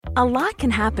A lot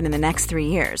can happen in the next 3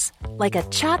 years. Like a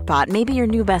chatbot may be your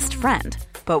new best friend.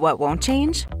 But what won't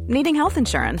change? Needing health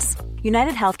insurance.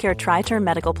 United Healthcare Tri-Term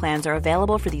Medical Plans are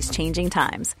available for these changing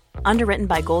times. Underwritten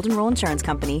by Golden Rule Insurance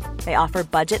Company, they offer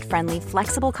budget-friendly,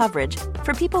 flexible coverage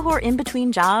for people who are in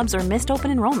between jobs or missed open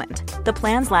enrollment. The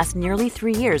plans last nearly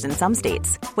 3 years in some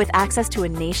states, with access to a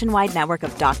nationwide network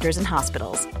of doctors and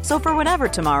hospitals. So for whatever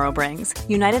tomorrow brings,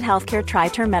 United Healthcare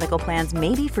Tri-Term Medical Plans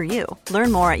may be for you.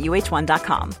 Learn more at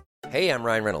uh1.com. Hey, I'm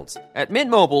Ryan Reynolds. At Mint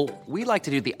Mobile, we like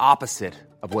to do the opposite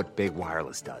of what Big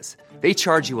Wireless does. They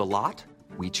charge you a lot.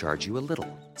 We charge you a little.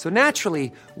 So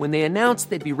naturally, when they announced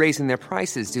they'd be raising their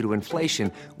prices due to inflation,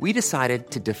 we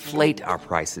decided to deflate our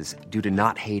prices due to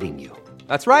not hating you.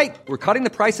 That's right. We're cutting the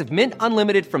price of Mint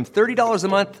Unlimited from $30 a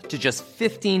month to just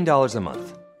 $15 a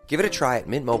month. Give it a try at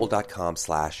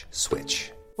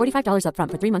mintmobile.com/switch. $45 up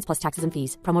front for 3 months plus taxes and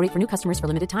fees. Promo rate for new customers for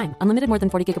limited time. Unlimited more than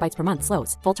 40 gigabytes per month.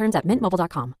 Slows full terms at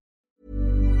mintmobile.com.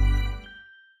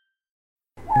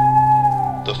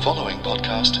 The following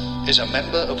podcast is a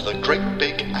member of the Great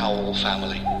Big Owl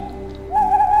family.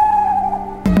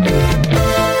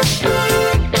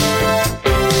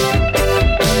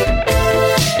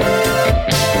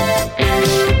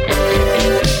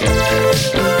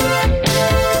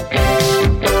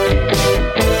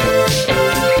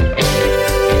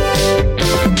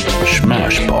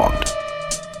 Smashpot.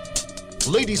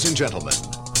 Ladies and gentlemen,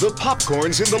 the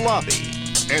popcorn's in the lobby,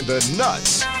 and the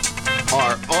nuts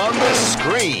are on the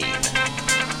screen.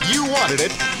 You wanted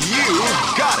it, you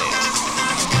got it.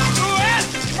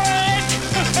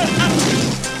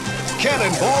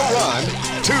 Cannonball Run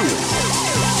 2.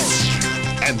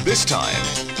 And this time,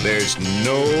 there's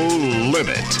no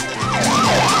limit.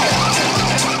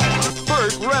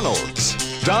 Burt Reynolds,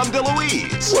 Dom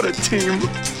DeLuise. What a team.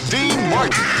 Dean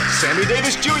Martin, Sammy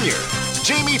Davis Jr.,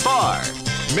 Jamie Farr,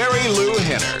 Mary Lou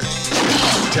Henner,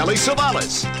 Telly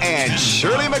Savalas, and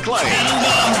Shirley MacLaine.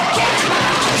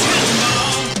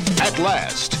 At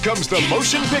last comes the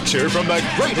motion picture from the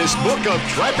greatest book of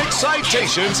traffic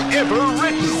citations ever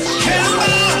written.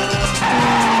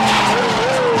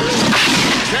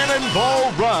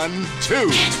 Cannonball Run 2.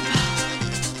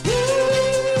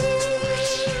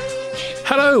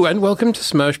 Hello and welcome to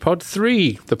Smashpot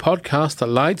 3, the podcast that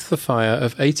lights the fire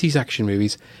of 80s action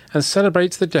movies and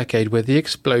celebrates the decade where the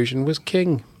explosion was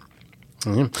king.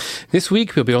 This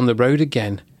week we'll be on the road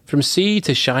again, from sea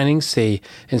to shining sea,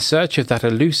 in search of that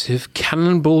elusive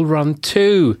Cannonball Run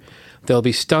 2. There'll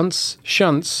be stunts,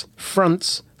 shunts,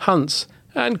 fronts, hunts,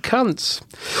 and cunts,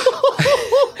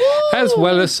 as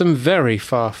well as some very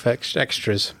far-fetched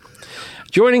extras.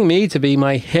 Joining me to be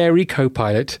my hairy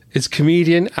co-pilot is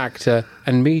comedian, actor,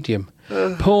 and medium,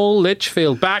 Paul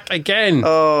Litchfield, back again.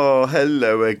 Oh,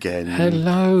 hello again.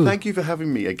 Hello. Thank you for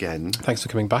having me again. Thanks for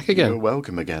coming back again. You're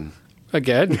welcome again.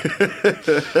 Again.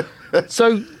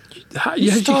 So,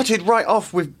 You started right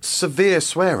off with severe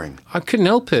swearing. I couldn't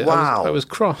help it. Wow. I was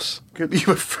cross. You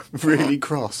were really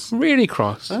cross. Really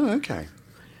cross. Oh, okay.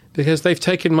 Because they've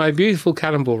taken my beautiful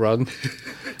Cannonball Run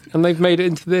and they've made it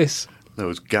into this.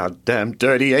 Those goddamn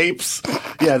dirty apes.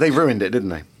 Yeah, they ruined it, didn't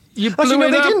they? You blew Actually, no,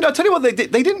 it they up. didn't. I'll tell you what they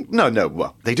did. They didn't.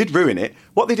 Well, they did ruin it.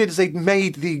 What they did is they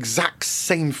made the exact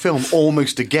same film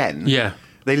almost again. Yeah.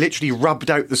 They literally rubbed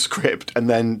out the script and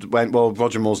then went, well,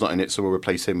 Roger Moore's not in it, so we'll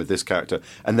replace him with this character.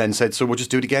 And then said, so we'll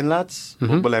just do it again, lads.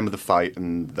 Mm-hmm. We'll end with the fight,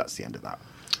 and that's the end of that.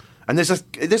 And there's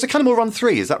a Cannonball Run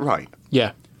 3, is that right?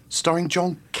 Yeah. Starring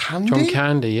John Candy? John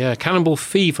Candy, yeah. Cannonball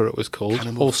Fever it was called.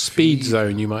 Cannonball or Speed Fever.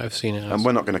 Zone, you might have seen it as. And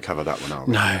we're not going to cover that one, are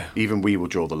we? No. Even we will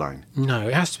draw the line. No,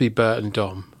 it has to be Bert and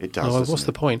Dom. It does, Otherwise, doesn't what's it?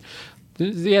 the point?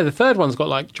 Yeah, the third one's got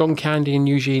like John Candy and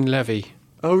Eugene Levy.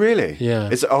 Oh, really?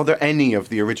 Yeah. Are there any of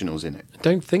the originals in it? I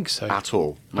don't think so. At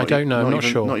all? I don't know, I'm not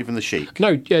even, sure. Not even the Sheik?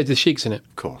 No, yeah, the Sheik's in it.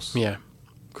 Of course. Yeah,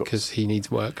 Cool. because he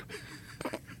needs work.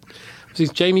 Was he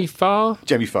Jamie Farr?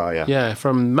 Jamie Farr, yeah. Yeah,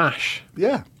 from MASH.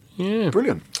 Yeah. Yeah.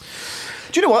 Brilliant.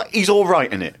 Do you know what? He's all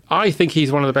right in it. I think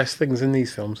he's one of the best things in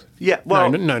these films. Yeah,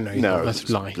 well... No, he's not. That's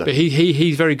a lie. But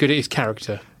he's very good at his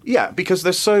character. Yeah, because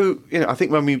they're so... I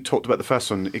think when we talked about the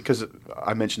first one, because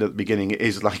I mentioned at the beginning, it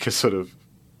is like a sort of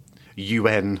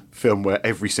UN film where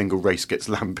every single race gets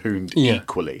lampooned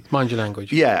equally. Mind your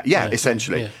language. Yeah,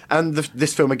 essentially. Yeah. And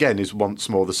this film, again, is once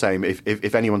more the same.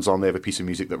 If anyone's on, they have a piece of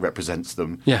music that represents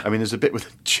them. Yeah. I mean, there's a bit with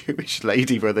a Jewish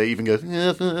lady where they even go...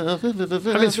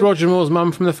 And it's Roger Moore's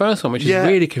mum from the first one, which is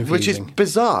really confusing. Which is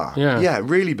bizarre. Yeah.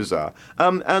 Really bizarre.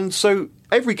 And so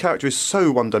every character is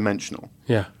so one-dimensional.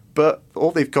 Yeah. But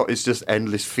all they've got is just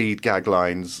endless feed gag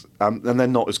lines, and they're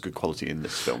not as good quality in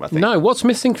this film, I think. No, what's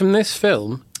missing from this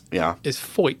film Yeah. is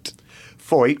Foyt.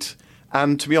 Foyt,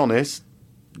 and to be honest,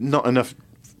 not enough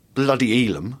bloody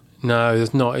Elam. No,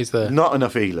 there's not, is there? Not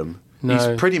enough Elam. No.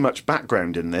 He's pretty much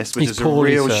background in this, which He's is a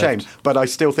poorly real served. shame. But I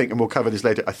still think, and we'll cover this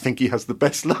later, I think he has the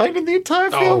best line in the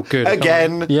entire film. Oh, good.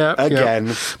 Again. Yeah. Again.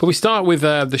 Yeah. But we start with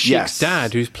the Sheik's Yes.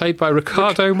 dad, who's played by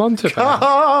Ricardo Montalban. Come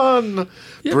on!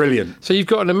 Brilliant. So you've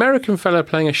got an American fella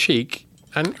playing a Sheik,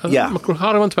 and Yeah.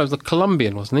 Ricardo Montalban was a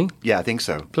Colombian, wasn't he? Yeah, I think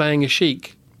so. Playing a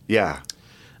Sheik. Yeah.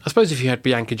 I suppose if you had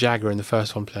Bianca Jagger in the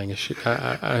first one playing a Sheik,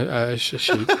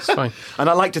 it's fine. And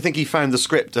I like to think he found the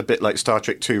script a bit like Star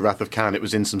Trek II, Wrath of Khan. It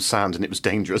was in some sand and it was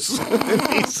dangerous.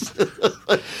 He's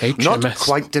not HMS.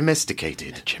 quite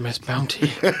domesticated. HMS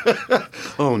Bounty.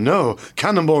 Oh no,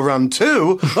 Cannonball Run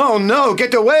 2! Oh no,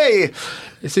 get away!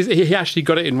 He actually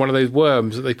got it in one of those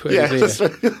worms that they put in his ear.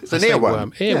 It's an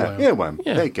earworm. Earworm. Yeah, earworm.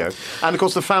 Yeah. There you go. And of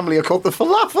course, the family are called the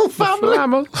Falafel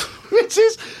family. Which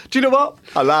is, do you know what?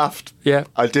 I laughed. Yeah.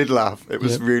 I did laugh. It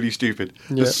was Yeah. really stupid.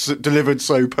 Yeah. Just delivered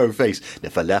so po-face. The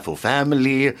Falafel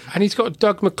family. And he's got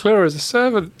Doug McClure as a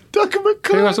servant, Doug who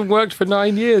McClure. hasn't worked for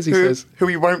 9 years, he says. Who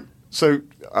he won't. So,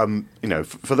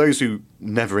 for those who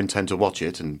never intend to watch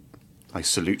it, and I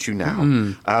salute you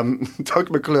now, Doug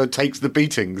McClure takes the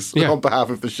beatings Yeah. on behalf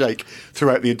of the Sheikh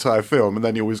throughout the entire film, and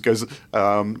then he always goes,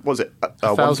 what was it?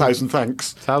 1,000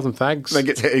 thanks. 1,000 thanks. And then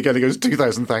gets hit again and goes,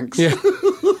 2,000 thanks. Yeah.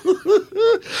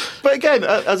 But again,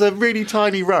 as a really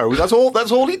tiny role, that's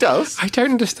all he does. I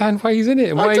don't understand why he's in it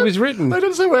and why he was written. I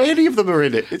don't know why any of them are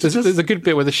in it. It's There's a good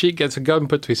bit where the Sheik gets a gun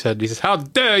put to his head and he says, "How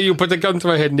dare you put a gun to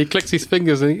my head?" And he clicks his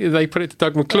fingers and they put it to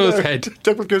Doug McClure's head.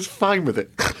 Doug McClure's fine with it.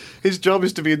 His job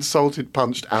is to be insulted,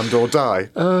 punched, and or die.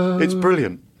 It's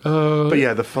brilliant. But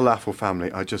yeah, the Falafel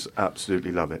family, I just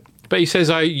absolutely love it. But he says,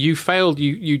 you failed,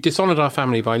 you dishonoured our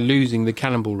family by losing the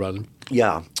Cannonball Run.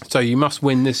 Yeah. So you must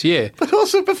win this year. But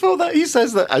also before that, he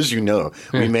says that, as you know,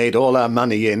 we made all our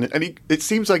money in, and it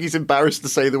seems like he's embarrassed to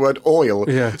say the word oil.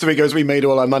 Yeah. So he goes, we made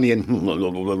all our money in, blah,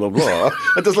 blah, blah, blah, blah,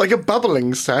 and does like a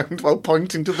bubbling sound while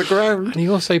pointing to the ground. And he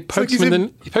also pokes like him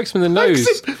in he pokes him in the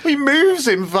nose. He moves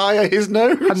him via his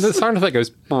nose. And the sound effect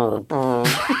goes...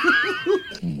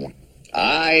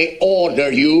 I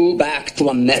order you back to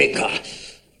America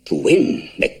to win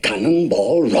the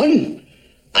Cannonball Run.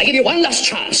 I give you one last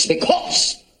chance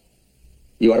because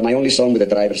you are my only son with a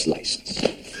driver's license.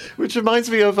 Which reminds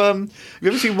me of, have you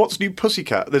ever seen What's New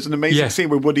Pussycat? There's an amazing scene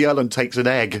where Woody Allen takes an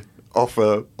egg off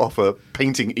a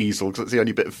painting easel because it's the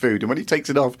only bit of food, and when he takes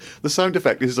it off, the sound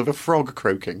effect is of a frog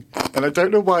croaking, and I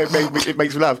don't know why it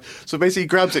makes me laugh. So basically he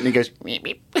grabs it and he goes meep,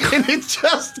 meep, and it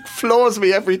just floors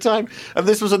me every time. And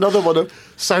this was another one of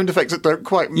sound effects that don't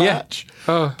quite match.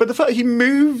 Oh. But the fact he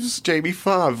moves Jamie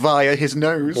Farr via his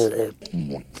nose.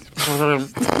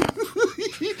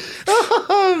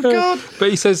 Oh God. But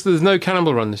he says there's no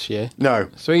Cannonball Run this year. No.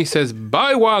 So he says,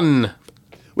 buy one.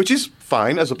 Which is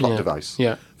fine as a plot device.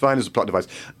 Yeah. Fine as a plot device.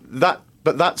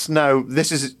 But that's now,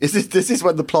 this is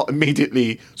when the plot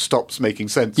immediately stops making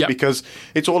sense, because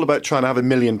it's all about trying to have £1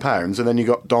 million, and then you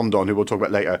got Don, who we'll talk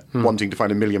about later, wanting to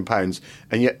find £1 million,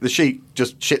 and yet the Sheik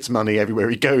just shits money everywhere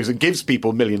he goes and gives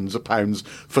people millions of pounds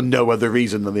for no other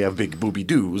reason than they have big booby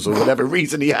doos or whatever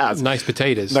reason he has. Nice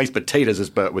potatoes. Nice potatoes,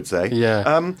 as Bert would say.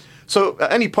 Yeah. So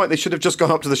at any point they should have just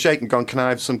gone up to the Sheik and gone, "Can I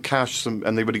have some cash?"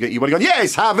 And they would have gone,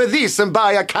 "Yes, have this and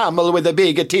buy a camel with the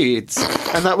bigger tits."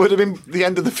 And that would have been the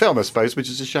end of the film, I suppose, which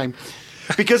is a shame.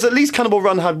 Because at least Cannonball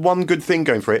Run had one good thing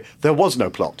going for it. There was no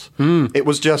plot. It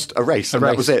was just a race, and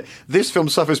that was it. This film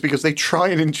suffers because they try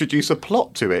and introduce a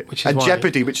plot to it. Which is why.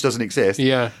 Jeopardy, which doesn't exist.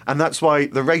 Yeah. And that's why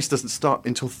the race doesn't start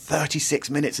until 36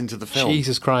 minutes into the film.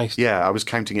 Jesus Christ. Yeah, I was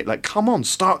counting it like, come on,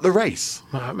 start the race.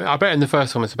 I bet in the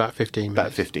first one it's about 15 minutes.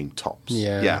 About 15 tops.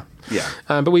 Yeah. Yeah.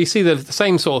 But we see the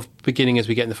same sort of beginning as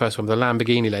we get in the first one, the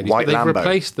Lamborghini ladies. White but they've Lambo.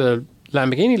 replaced the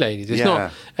Lamborghini ladies. It's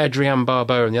not Adrienne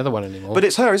Barbeau and the other one anymore. But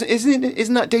it's her,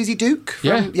 isn't that Daisy Duke?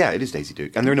 Yeah, it is Daisy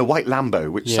Duke. And they're in a white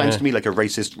Lambo, which sounds to me like a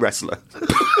racist wrestler.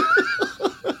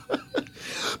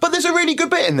 But there's a really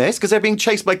good bit in this, because they're being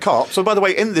chased by cops. So, by the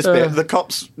way, in this bit, the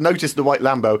cops notice the white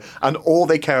Lambo, and all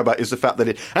they care about is the fact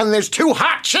that and there's 2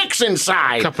 hot chicks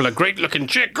inside! A couple of great-looking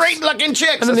chicks. Great-looking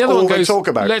chicks! And then That's the other all one goes, they talk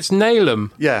about. "Let's nail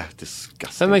them." Yeah,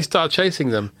 disgusting. Then they start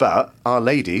chasing them. But our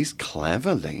ladies,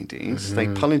 clever ladies, they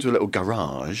pull into a little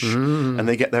garage and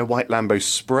they get their white Lambo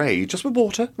sprayed just with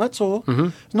water, that's all.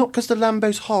 Not because the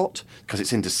Lambo's hot, because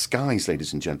it's in disguise,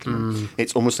 ladies and gentlemen.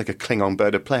 It's almost like a Klingon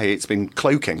bird of prey. It's been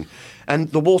cloaking. And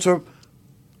the water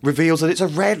reveals that it's a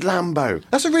red Lambo.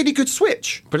 That's a really good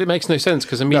switch. But it makes no sense,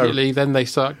 because immediately then they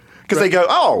start... Because they go,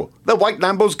 oh, the white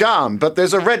Lambo's gone, but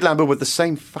there's a red Lambo with the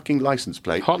same fucking license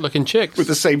plate. Hot-looking chicks. With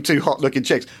the same 2 hot-looking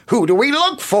chicks. Who do we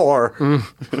look for?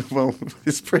 Well,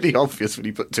 it's pretty obvious when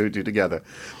you put 2 and 2 together.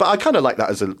 But I kind of like that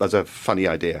as a funny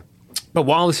idea. But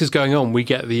while this is going on, we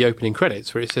get the opening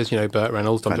credits where it says, Burt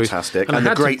Reynolds, Tom Cruise. Fantastic. And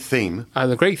the great theme.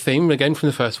 And the great theme, again from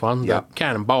the first one, Yeah. the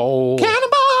Cannonball.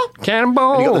 Cannonball!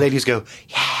 Cannonball! And you got the ladies go,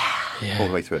 yeah, all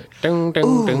the way through it. Dun,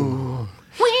 dun, dun.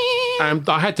 And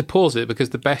I had to pause it because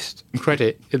the best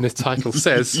credit in this title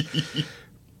says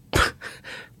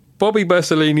Bobby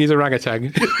Bersolini's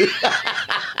orangutan.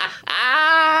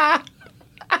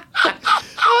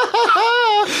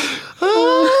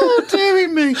 Oh, dearie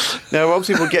me. Now,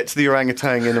 obviously, we'll get to the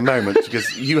orangutan in a moment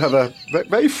because you have a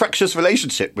very fractious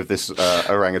relationship with this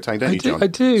orangutan, don't you, John? I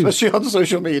do. Especially on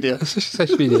social media.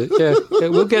 Social media, yeah,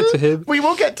 we'll get to him. We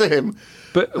will get to him.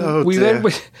 But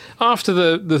after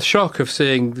the shock of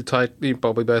seeing the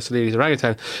Bobby Bersolini's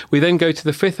orangutan, we then go to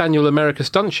the 5th annual America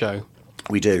Stunt Show.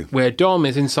 We do. Where Dom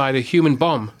is inside a human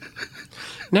bomb.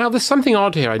 Now, there's something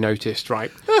odd here I noticed,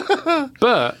 right?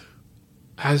 Burt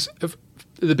has, at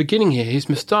the beginning here, his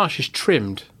moustache is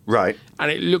trimmed. Right.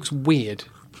 And it looks weird.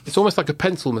 It's almost like a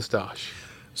pencil moustache.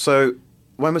 So,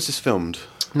 when was this filmed?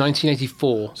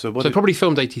 1984. So probably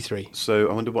filmed 83. So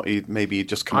I wonder what maybe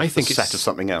just come off the set of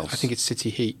something else. I think it's City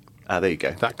Heat. Ah, there you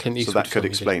go. That Clint Eastwood so that could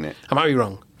explain it. I might be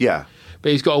wrong. Yeah.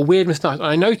 But he's got a weird moustache. And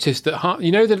I noticed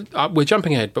that, we're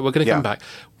jumping ahead, but we're going to come back.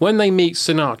 When they meet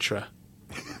Sinatra,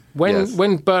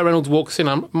 when Burt Reynolds walks in,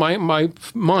 my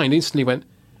mind instantly went,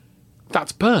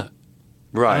 that's Burt.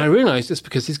 Right. And I realised it's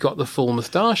because he's got the full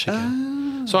moustache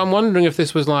again. So I'm wondering if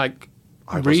this was like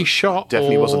reshot.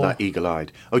 Definitely wasn't that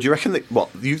eagle-eyed. Oh, do you reckon that? What?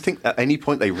 Do you think at any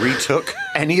point they retook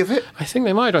any of it? I think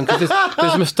they might have done because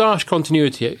there's moustache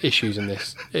continuity issues in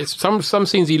this. It's some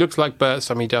scenes he looks like Burt,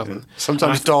 some he doesn't.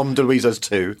 Sometimes Dom DeLuise does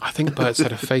too. I think Burt's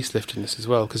had a facelift in this as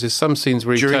well because there's some scenes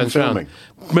where he during turns filming.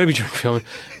 around. Maybe during filming.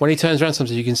 When he turns around,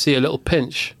 sometimes you can see a little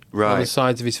pinch on the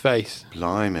sides of his face.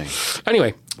 Blimey.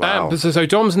 Anyway, wow. So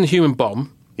Dom's in the human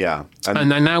bomb. Yeah.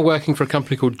 And they're now working for a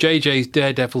company called JJ's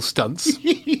Daredevil Stunts.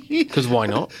 Because why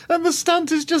not? And the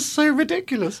stunt is just so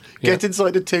ridiculous. Yeah. Get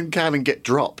inside a tin can and get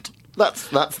dropped. That's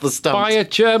the stunt. By a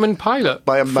German pilot.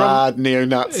 By a mad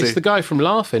neo-Nazi. It's the guy from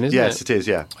Laughing, isn't it? Yes, it is,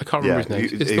 yeah. I can't remember his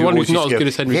name. It's Who the one who's not always as good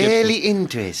as Henry Gibson. Really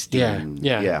interesting.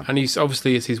 Yeah. And he's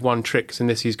obviously, it's his one trick. In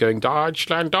this, he's going,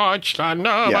 Deutschland, Deutschland,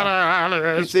 no.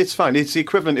 It's fine. It's the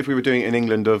equivalent, if we were doing it in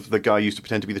England, of the guy who used to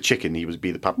pretend to be the chicken. He would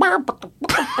be the pub. What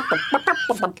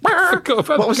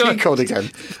was he called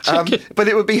again? But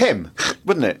it would be him,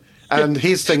 wouldn't it? And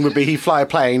his thing would be he'd fly a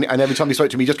plane, and every time he spoke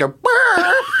to me, he'd just go...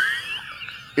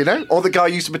 Or the guy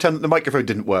used to pretend that the microphone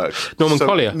didn't work. Norman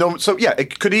Collier.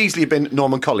 It could easily have been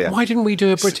Norman Collier. Why didn't we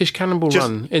do a British Cannonball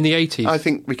Run in the 80s? I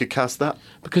think we could cast that.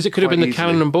 Because it could have been the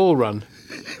Cannon and Ball Run.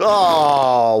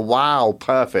 Oh, wow.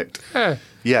 Perfect. Yeah.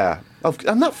 Yeah. Oh,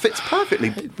 and that fits perfectly.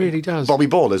 It really does. Bobby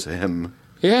Ball is him.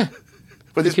 Yeah.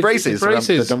 With his braces. Let's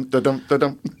see,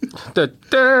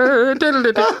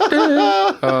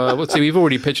 we've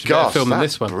already pitched a better film than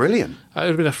this one. Brilliant. It would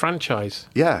have been a franchise.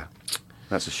 Yeah.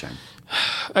 That's a shame.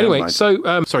 Anyway,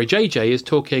 JJ is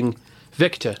talking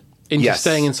Victor into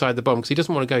staying inside the bomb because he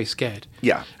doesn't want to go, he's scared.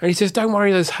 Yeah. And he says, don't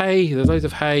worry, there's loads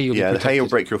of hay. The hay will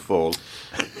break your fall.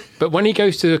 But when he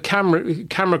goes to the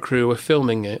camera crew who are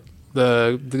filming it,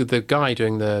 the guy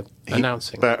doing the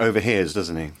announcing. But overhears,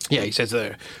 doesn't he? Yeah, he says,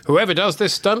 whoever does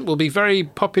this stunt will be very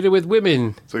popular with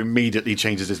women. So he immediately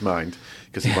changes his mind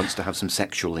because he wants to have some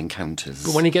sexual encounters.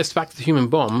 But when he gets back to the human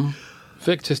bomb,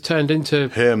 Victor's turned into...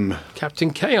 him.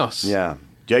 Captain Chaos. Yeah.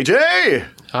 JJ!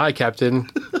 Hi, Captain.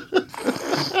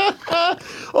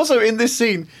 Also, in this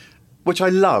scene, which I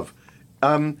love,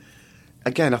 again,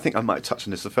 I think I might have touched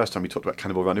on this the first time we talked about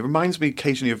Cannonball Run. It reminds me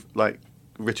occasionally of, like,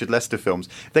 Richard Lester films.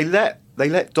 They let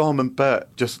Dom and Burt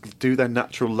just do their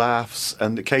natural laughs,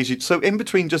 and occasionally, so in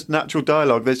between just natural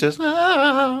dialogue, there's just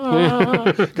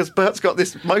because Burt's got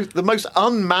the most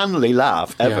unmanly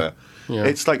laugh ever. Yeah.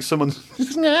 It's like someone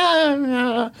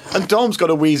and Dom's got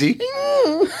a wheezy.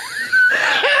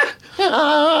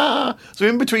 So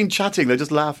in between chatting, they're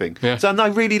just laughing. Yeah. So, and I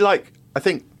really like. I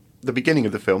think the beginning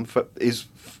of the film is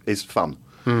fun.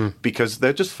 Because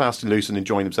they're just fast and loose and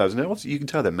enjoying themselves, and also, you can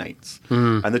tell they're mates,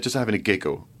 and they're just having a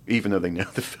giggle, even though they know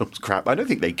the film's crap. I don't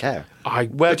think they care.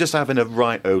 We're just having a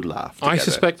right old laugh together. I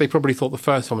suspect they probably thought the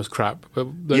first one was crap, but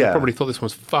they probably thought this one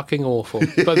was fucking awful.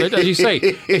 But as you say,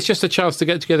 it's just a chance to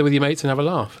get together with your mates and have a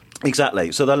laugh.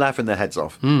 Exactly. So they're laughing their heads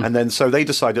off, and then so they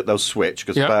decide that they'll switch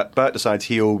because Burt decides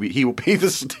he will be he'll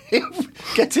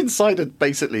get inside a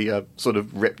basically a sort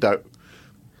of ripped out,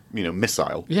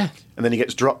 missile. Yeah. And then he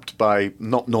gets dropped by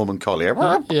not Norman Collier.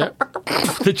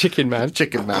 The Chicken Man.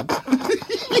 Chicken Man.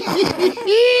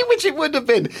 Which it would have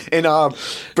been in our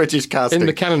British casting. In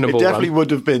the Cannonball It definitely Run.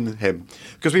 would have been him.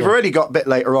 Because we've already got a bit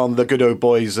later on The Good Old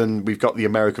Boys, and we've got the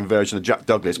American version of Jack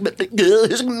Douglas.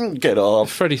 Get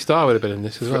off. Freddie Starr would have been in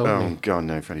this as well. Oh, wouldn't God,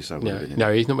 no, Freddie Starr he? would have been.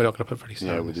 No, he's not. We're not going to put Freddie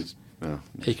Starr. Yeah, in with this. his... Oh,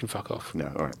 He can fuck off. no,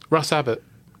 all right. Russ Abbott.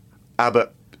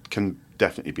 Abbott can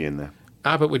definitely be in there.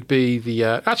 Abbott would be the...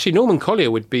 actually, Norman Collier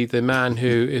would be the man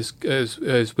who is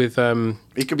with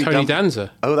He could be Tony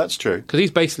Danza. Oh, that's true. Because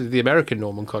he's basically the American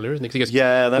Norman Collier, isn't he? 'Cause he goes,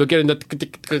 Yeah, that- we're getting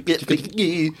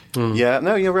the... Yeah,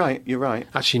 no, you're right. You're right.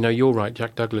 Actually, no, you're right,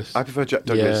 Jack Douglas. I prefer Jack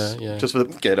Douglas. Yeah. Just for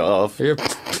the get off. Yeah.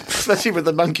 Especially with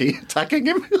the monkey attacking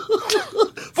him.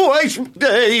 Voice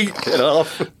day, get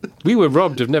off. We were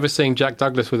robbed of never seeing Jack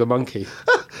Douglas with a monkey.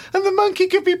 And the monkey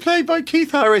could be played by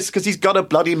Keith Harris because he's got a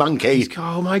bloody monkey.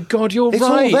 Oh, my God, you're It's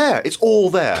right. all there. It's all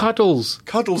there. Cuddles.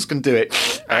 Cuddles can do it.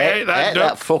 I hate that duck.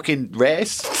 that fucking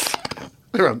race.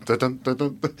 Come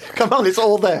on, it's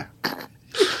all there.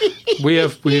 We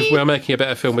are making a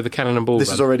better film with the Cannon and Ball. This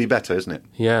Run. is already better, isn't it?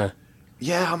 Yeah.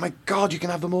 Yeah, oh my God, you can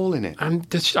have them all in it.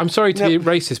 I'm sorry to be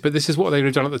racist, but this is what they would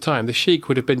have done at the time. The Sheik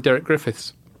would have been Derek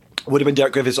Griffiths. Would have been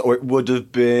Derek Griffiths, or it would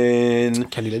have been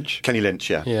Kenny Lynch. Kenny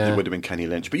Lynch, yeah. Yeah. It would have been Kenny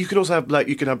Lynch. But you could also have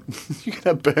you could have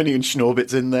Bernie and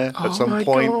Schnorbitz in there at some my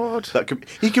point. God. That could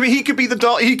he could be the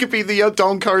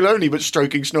Don Corleone, but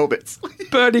stroking Schnorbitz.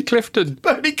 Bernie Clifton.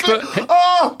 Bernie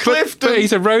But- Clifton. But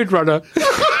he's a roadrunner.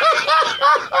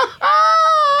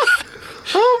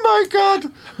 Oh my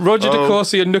God. Roger De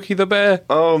Courcy and Nookie the Bear.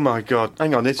 Oh my God.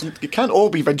 Hang on, it can't all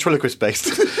be ventriloquist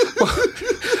based.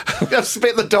 You have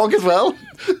Spit the dog as well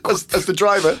as the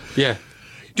driver. Yeah.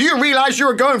 Do you realise you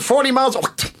were going 40 miles?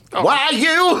 Why are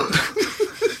you?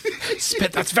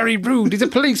 Spit, that's very rude. He's a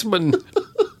policeman.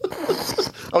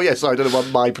 Oh, yes, I don't know why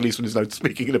my policeman is now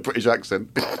speaking in a British accent.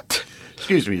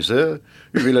 Excuse me, sir.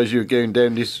 You realise you were going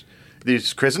down this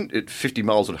crescent at 50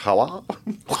 miles an hour?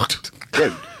 What?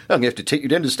 Yeah, I'm going to have to take you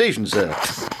down to the station, sir.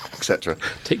 Etc.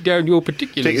 Take down your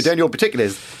particulars. Take you down your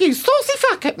particulars. You saucy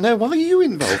fucker. No, why are you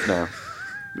involved now?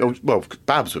 Oh, well,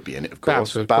 Babs would be in it, of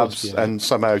course. Babs would, of course, be in it. And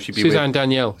somehow she'd be Suzanne with...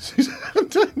 Danielle. Suzanne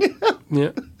Danielle.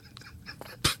 Yeah.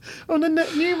 Oh,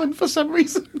 Annette Newman for some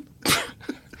reason.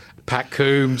 Pat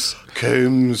Coombs.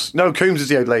 Coombs. No, Coombs is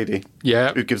the old lady.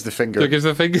 Yeah. Who gives the finger. Who gives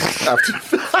the finger?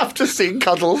 After seeing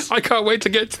Cuddles. I can't wait to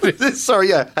get to this. Sorry,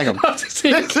 yeah, hang on. After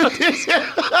seeing Cuddles.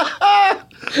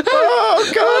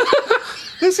 Oh, God.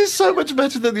 This is so much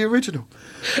better than the original.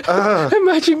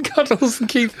 Imagine Cuddles and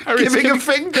Keith Harris Giving a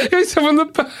finger. giving someone the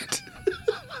bat.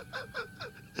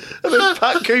 And then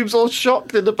Pat Coombs all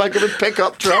shocked in the back of a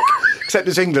pickup truck. Except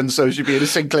it's England, so she'd be in a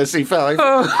Sinclair C5.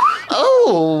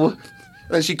 Oh!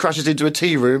 Then she crashes into a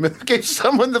tea room and gives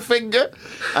someone the finger.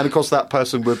 And, of course, that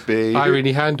person would be...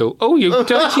 Irene Handel. Oh, you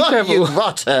dirty devil. You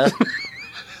rotter.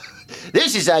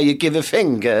 This is how you give a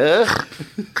finger.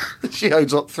 She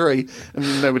holds up 3,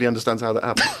 and nobody understands how that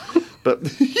happened. But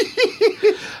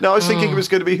no, I was thinking it was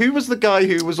going to be, who was the guy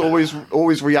who was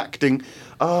always reacting?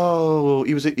 Oh,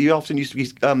 he often used to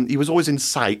be. He was always in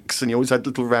Sykes, and he always had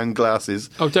little round glasses.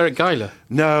 Oh, Derek Guyler.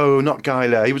 No, not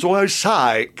Guyler. He was always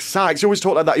Sykes. He always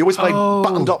talked like that. He always played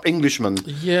buttoned-up Englishman.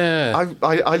 Yeah.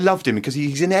 I loved him because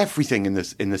he's in everything in the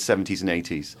 70s and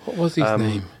 80s. What was his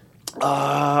name?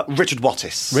 Richard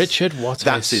Wattis. Richard Wattis.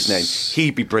 That's his name.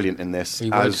 He'd be brilliant in this He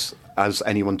would. as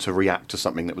anyone to react to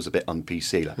something that was a bit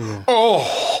un-PC. Like,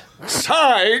 oh,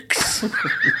 Sykes!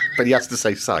 But he has to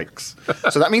say Sykes.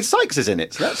 So that means Sykes is in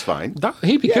it, so that's fine.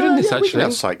 He'd be good in this, We can actually.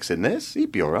 have Sykes in this.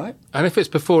 He'd be all right. And if it's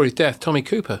before his death, Tommy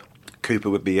Cooper.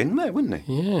 Cooper would be in there, wouldn't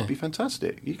he? Yeah. It'd be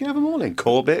fantastic. You can have them all in.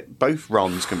 Corbett, both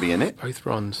Rons can be in it. Both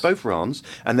Rons. Both Rons.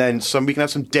 And then we can have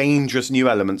some dangerous new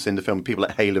elements in the film. People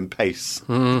like Hale and Pace.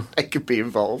 They could be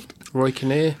involved. Roy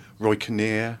Kinnear. Roy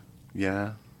Kinnear,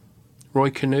 yeah. Roy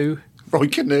Canoe. Roy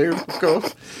Canoe, of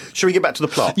course. Shall we get back to the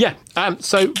plot? Yeah.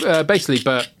 So basically,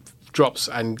 Bert drops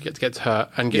and gets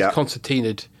hurt and gets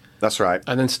concertinaed. That's right.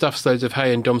 And then stuffs loads of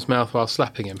hay in Dom's mouth while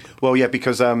slapping him. Well, yeah,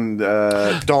 because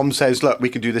Dom says, look, we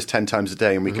can do this 10 times a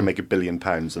day and we can make £1 billion.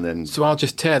 And then... So I'll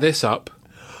just tear this up.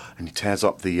 And he tears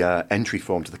up the entry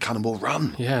form to the Cannonball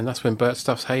Run. Yeah, and that's when Bert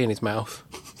stuffs hay in his mouth.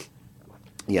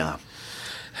 Yeah.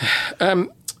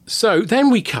 So then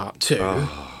we cut to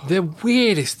the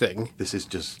weirdest thing. This is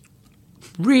just...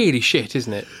 Really shit,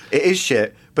 isn't it? It is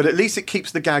shit, but at least it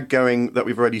keeps the gag going that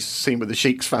we've already seen with the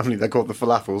Sheik's family. They're called the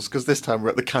Falafels, because this time we're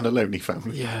at the Cannelloni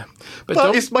family. Yeah.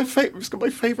 But it's my favourite. It's got my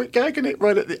favourite gag in it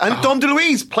right at the... And Dom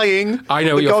DeLuise playing I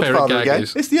know the what your favourite Godfather gag again.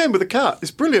 is. It's the end with the cat.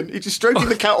 It's brilliant. He's just stroking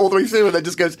the cat all the way through and then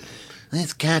just goes...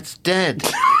 This cat's dead.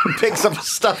 Picks up a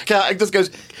stuffed cat and just goes,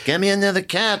 get me another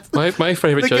cat. My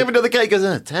favourite They joke. give another cat, he goes,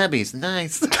 oh, Tabby's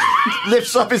nice.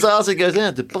 Lifts up his arse and goes,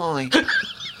 oh, the boy.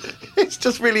 It's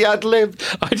just really ad-libbed.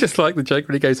 I just like the joke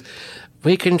when he goes,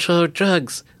 "We control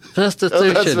drugs,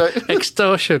 prostitution, right.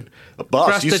 extortion,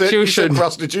 Boss, you said prostitution."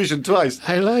 prostitution twice.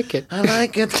 I like it. I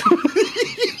like it.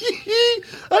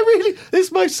 This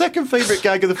is my second favourite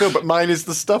gag of the film, but mine is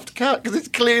the stuffed cat, because it's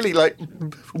clearly, like,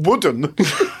 wooden.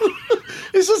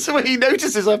 It's just the way he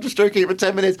notices after stroking it for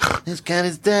 10 minutes, this cat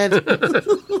is dead. Wait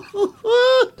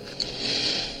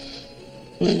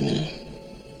a minute.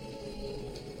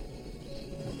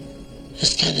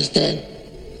 This cat is dead.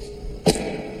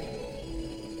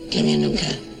 Give me a new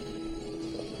cat.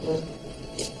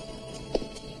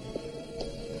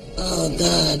 Oh,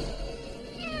 God.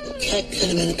 The cat could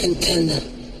have been a contender.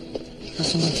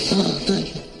 That's what oh,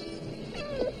 thank you.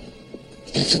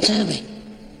 It's a tabby.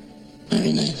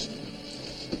 Very nice.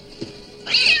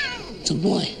 It's a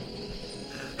boy.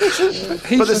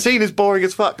 But the scene is boring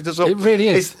as fuck. It really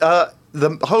is.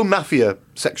 The whole mafia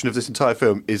section of this entire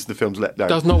film is the film's letdown.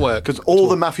 Does not work. Because all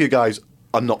the mafia guys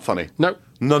are not funny. No.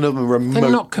 None of them are remotely They're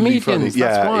not comedians, funny.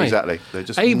 that's why. Exactly. They're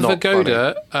just Abe not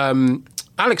Vigoda, funny.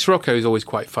 Alex Rocco is always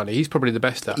quite funny. He's probably the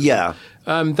best actor. Yeah.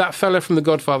 That fella from The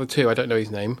Godfather 2, I don't know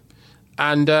his name.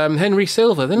 And Henry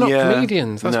Silva, they're not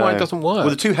comedians. That's why it doesn't work. Well,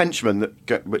 the two henchmen,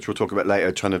 which we'll talk about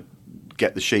later, trying to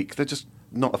get the sheik, they're just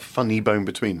not a funny bone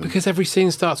between them. Because every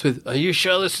scene starts with, "Are you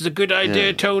sure this is a good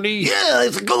idea, Tony?" Yeah,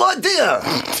 it's a good idea.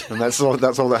 And that's all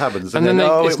that happens. And then it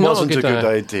it's not wasn't a good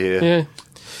idea. Yeah.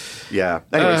 Yeah.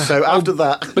 Anyway, so after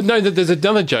that... But no, there's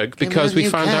another joke, because we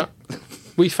found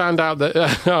out that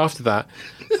after that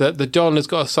the Don has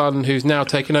got a son who's now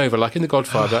taken over, like in The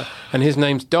Godfather, and his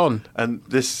name's Don. And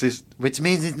this is... Which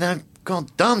means he's now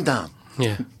called Don Don.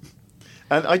 Yeah.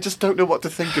 And I just don't know what to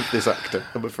think of this actor,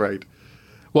 I'm afraid.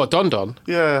 What, Don Don?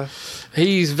 Yeah.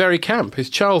 He's very camp. Is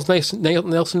Charles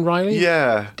Nelson Riley?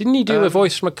 Yeah. Didn't he do a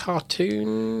voice from a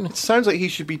cartoon? It sounds like he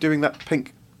should be doing that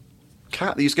pink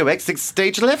cat that used to go exit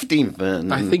stage left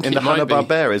even I think in the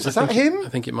Hanna-Barbera. Is that him? I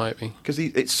think it might be. Because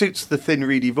it suits the thin,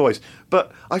 reedy voice.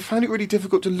 But I find it really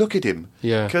difficult to look at him.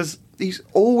 Yeah. Because he's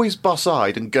always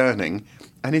boss-eyed and gurning,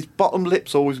 and his bottom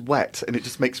lip's always wet, and it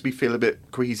just makes me feel a bit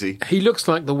queasy. He looks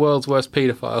like the world's worst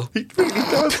paedophile. He really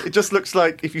does. It just looks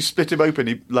like if you split him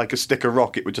open, like a stick of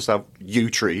rock, it would just have "U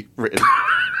Tree" written.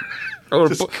 Or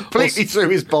just completely through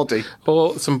his body.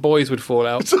 Or some boys would fall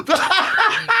out.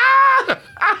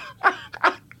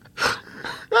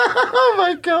 Oh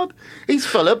my God, he's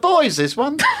full of boys, this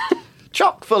one.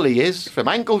 Chock full he is, from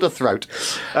ankle to throat.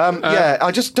 Yeah,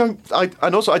 I just don't.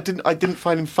 And also, I didn't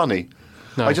find him funny.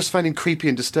 No. I just find him creepy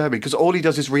and disturbing because all he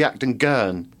does is react and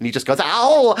gurn, and he just goes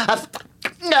 "ow,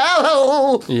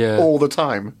 no," all the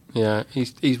time. Yeah,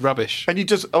 he's rubbish. And you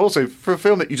just also for a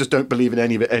film that you just don't believe in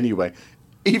any of it anyway.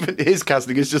 Even his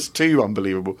casting is just too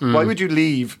unbelievable. Why would you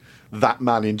leave that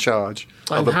man in charge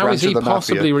of a how branch is he of the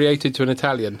possibly mafia? related to an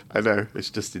Italian? I know, it's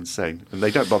just insane. And they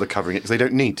don't bother covering it because they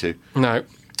don't need to. No.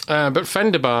 But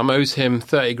Fenderbaum owes him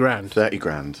 30 grand. 30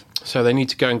 grand. So they need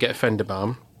to go and get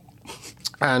Fenderbaum.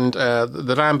 And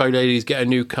the Lambo ladies get a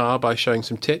new car by showing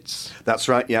some tits. That's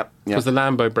right, yeah. Because the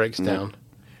Lambo breaks down.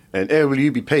 And, will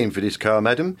you be paying for this car,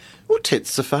 madam? Oh, tits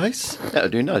suffice. That'll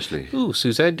do nicely. Ooh,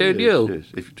 Suzanne Dodier. Yes,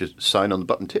 if you just sign on the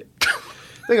button tit.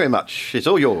 Thank you very much. It's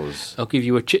all yours. I'll give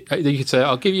you a chit. You could say,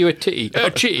 I'll give you a titty.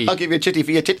 A chitty. I'll give you a chitty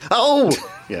for your tit. Oh!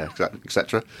 Yeah,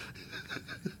 etc.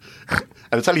 And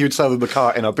I'll tell you who'd sell them the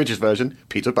car in our British version,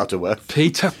 Peter Butterworth.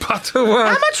 Peter Butterworth.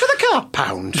 How much for the car?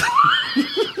 Pound.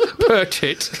 Per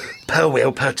tit. Per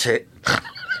wheel, per tit.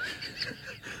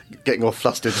 Getting all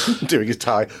flustered, doing his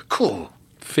tie. Cool.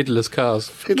 Fiddler's cars.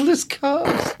 Fiddler's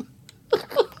cars. Do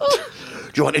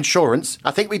you want insurance?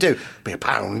 I think we do. Be a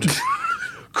pound.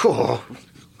 Cool.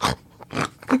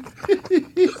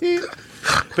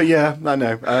 But yeah, I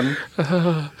know.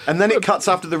 And then it cuts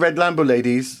after the Red Lambo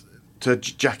ladies to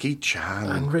Jackie Chan.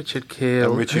 And Richard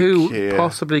Keel. Who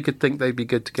possibly could think they'd be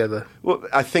good together? Well,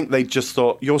 I think they just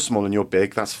thought, you're small and you're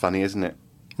big. That's funny, isn't it?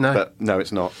 No. But no,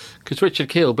 it's not. Because Richard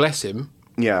Keel, bless him,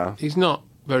 yeah, he's not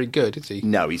very good, is he?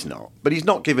 No, he's not. But he's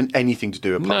not given anything to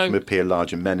do apart from appear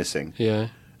large and menacing. Yeah.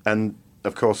 And,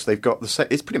 of course, they've got the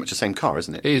it's pretty much the same car,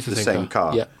 isn't it? It is the same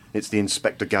car. Yeah. It's the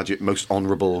Inspector Gadget most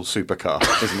honourable supercar,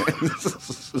 isn't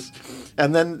it?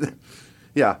 And then,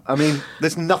 yeah, I mean,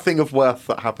 there's nothing of worth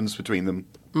that happens between them.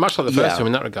 Much like the first time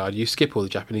in that regard, you skip all the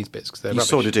Japanese bits because they're rubbish. You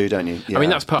sort of do, don't you? Yeah. I mean,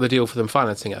 that's part of the deal for them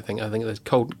financing it, I think. I think there's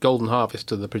golden harvest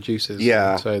to the producers.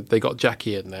 Yeah. So they got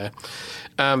Jackie in there.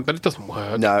 But it doesn't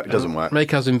work. No, it doesn't work.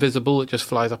 Make us invisible, it just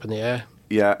flies up in the air.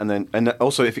 Yeah, and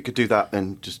also if it could do that,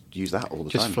 then just use that all the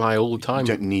time. Just fly all the time. You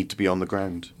don't need to be on the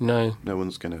ground. No. No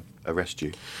one's going to arrest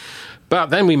you. But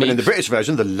then we meet... But in the British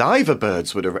version, the liver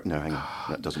birds would arrest... No, hang on.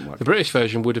 That doesn't work. The British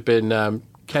version would have been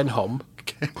Ken Hom.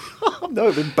 No,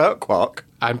 it'd been Burt Quark.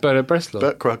 And Bernard Bresslaw.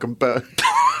 Burt Quark and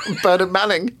Bernard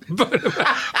Manning.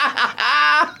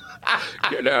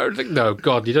 No,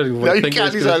 God, you don't even No, want to you think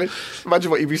can't this. exactly.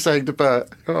 Imagine what you'd be saying to Bert.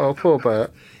 Oh, poor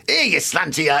Bert. Here, you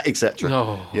slanty, etc.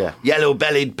 Oh. Yeah,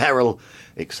 yellow-bellied peril,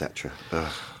 etc.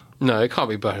 No, it can't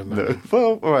be Bernard Manning. No.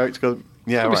 Well, all right. Yeah,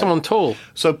 Maybe all right. someone tall.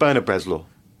 So Bernard Bresslaw.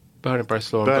 Bernard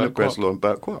Bresslaw and Bernard Bert Quark. Bresslaw and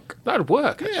Burt Quark. That'd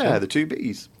work, actually. Yeah, the two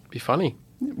Bs. Be funny.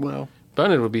 Well.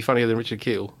 Bernard would be funnier than Richard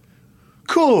Keel.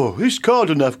 Cool, who's card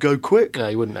enough, go quick. No,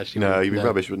 he wouldn't actually. No, he'd be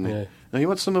rubbish, wouldn't he? Yeah. No, you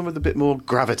want someone with a bit more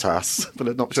gravitas, but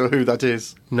I'm not sure who that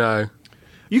is. No.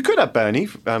 You could have Bernie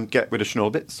get rid of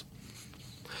Schnorbitz.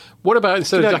 What about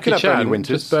instead You of know, you could Jackie have Bernie Chan,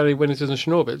 Winters. just Bernie Winters and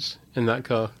Schnorbitz in that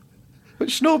car? But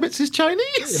Schnorbitz is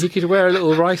Chinese. He could wear a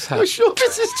little rice hat. Well,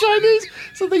 Schnorbitz is Chinese,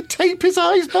 so they tape his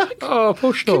eyes back. Oh,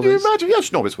 poor Schnorbitz. Can you imagine? Yeah,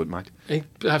 Schnorbitz wouldn't mind. He'd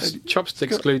have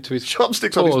chopsticks glued to his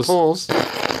Chopsticks paws. on his paws.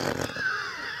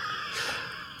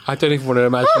 I don't even want to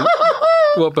imagine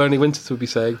what Bernie Winters would be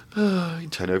saying.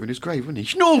 He'd turn over in his grave, wouldn't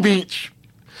he? Schnorbitz!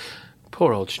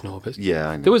 Poor old Schnorbitz. Yeah,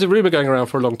 I know. There was a rumour going around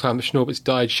for a long time that Schnorbitz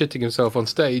died shitting himself on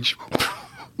stage.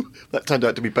 That turned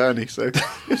out to be Bernie, so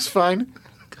it's fine.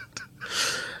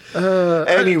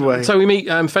 Anyway. So we meet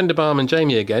Fenderbaum and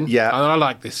Jamie again. Yeah. And I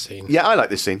like this scene. Yeah, I like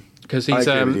this scene. Because I he's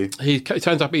agree with you. he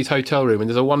turns up at his hotel room and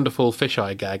there's a wonderful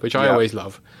fisheye gag, which I Yeah. always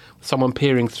love. Someone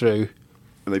peering through.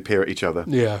 And they peer at each other.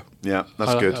 Yeah. Yeah,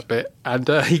 that's I like good. that bit. And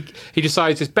he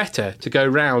decides it's better to go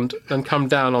round and come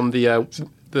down on the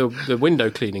window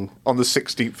cleaning. On the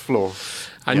 16th floor.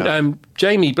 And Yeah.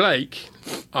 Jamie Blake,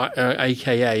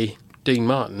 a.k.a. Dean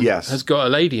Martin, Yes. has got a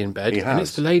lady in bed. He And has.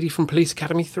 it's the lady from Police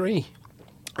Academy 3.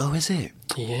 Oh, is it?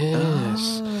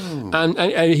 Yes. Oh.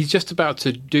 And he's just about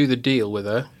to do the deal with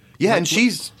her, Yeah, and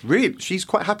she's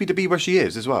quite happy to be where she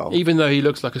is as well. even though he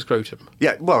looks like a scrotum.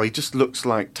 Yeah, well, he just looks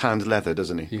like tanned leather,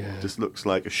 doesn't he? Yeah. Just looks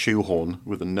like a shoehorn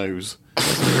with a nose.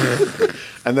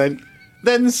 And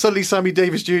then suddenly Sammy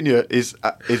Davis Jr. is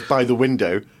by the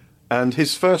window, and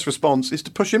his first response is to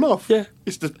push him off. Yeah.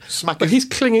 Is to smack But him. he's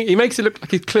clinging. He makes it look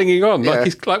like he's clinging on, Yeah.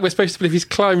 like we're supposed to believe he's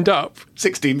climbed up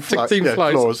 16 flights,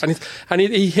 floors. and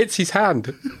he hits his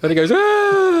hand, and he goes,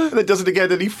 ah! And then does it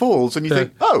again, and he falls, and you Yeah.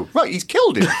 think, oh, right, he's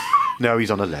killed him. No,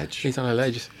 he's on a ledge. He's on a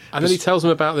ledge, and then he tells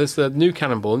him about this new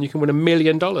cannonball, and you can win $1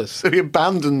 million. So he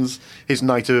abandons his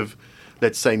night of,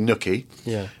 let's say, nookie,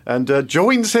 Yeah. and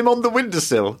joins him on the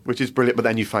windowsill, which is brilliant. But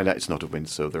then you find out it's not a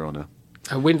windowsill; they're on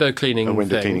A window cleaning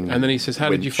window thing, cleaning and then he says, "How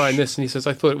did you winch. find this?" And he says,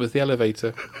 "I thought it was the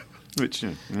elevator." which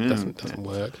Doesn't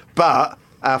work. But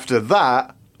after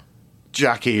that,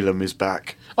 Jack Elam is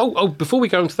back. Oh! Before we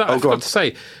go into that, I go forgot on. to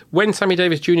say, when Sammy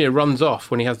Davis Jr. runs off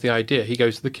when he has the idea, he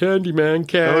goes to the Candyman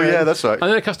can. Oh, yeah, that's right. And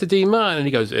then it comes to Dean Martin, and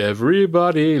he goes,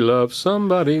 "Everybody loves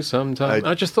somebody sometime."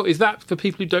 I just thought, is that for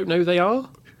people who don't know who they are?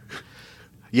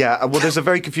 Yeah, well, there's a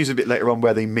very confusing bit later on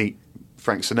where they meet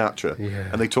Frank Sinatra, Yeah.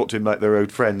 and they talk to him like they're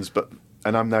old friends.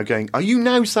 And I'm now going, are you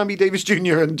now Sammy Davis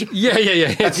Jr. and Yeah.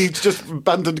 and he's just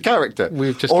abandoned character?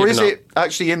 We've just or given is up. it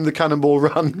actually in the Cannonball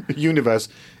Run universe?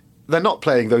 They're not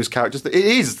playing those characters. It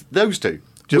is those two.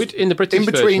 Just In the British in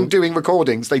between version. doing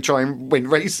recordings, they try and win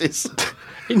races.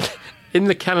 in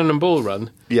the Cannon and Ball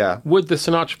run, Yeah. would the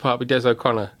Sinatra part be Des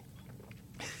O'Connor?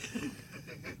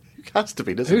 It has to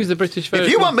be, doesn't Who's it? the British version?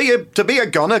 If you want me to be a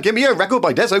goner, give me a record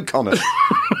by Des O'Connor.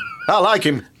 I like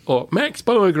him. Or Max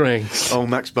Bowergraves. Oh,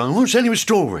 Max Bar. I want to tell you a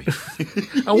story.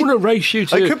 I want to race you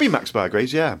to... It could be Max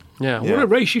Bargraves, yeah. Yeah, I want to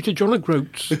race you to John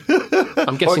O'Groats.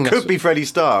 I'm Or guessing it that's... could be Freddie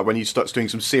Starr when he starts doing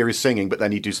some serious singing, but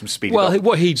then he'd do some speeded Well, up.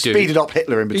 what he'd do- Speeded up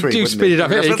Hitler in between. He'd do wouldn't speeded he?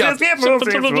 up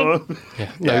Hitler.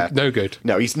 Yeah. Yeah, no good.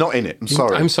 No, he's not in it. I'm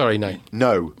sorry. I'm sorry, no.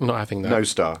 No. I'm not having that. No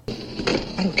Star.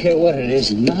 I don't care what it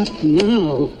is, not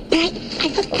now.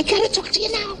 I gotta talk to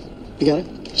you now. You got it?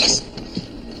 Yes.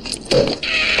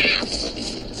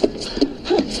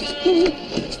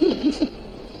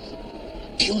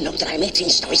 Do you know that I'm 18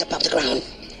 stories above the ground?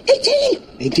 18!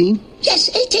 18?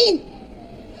 Yes, 18!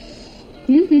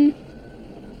 Mm-hmm.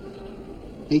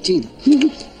 18.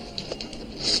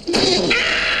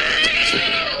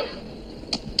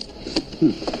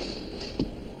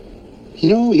 You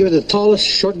know, you're the tallest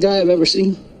short guy I've ever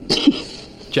seen.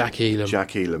 Jack Elam.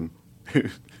 Jack Elam, who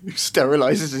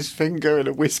sterilises his finger in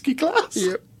a whiskey glass.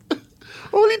 Yep.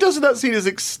 All he does in that scene is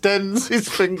extends his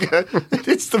finger.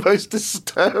 It's the most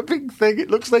disturbing thing. It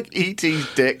looks like E.T.'s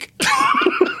dick.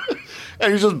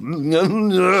 And he's just...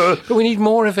 But we need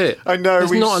more of it. I know.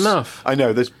 There's not enough. I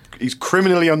know. He's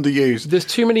criminally underused. There's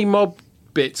too many mob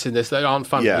bits in this that aren't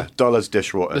funny. Yeah, Dollars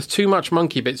dishwater. There's too much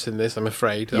monkey bits in this, I'm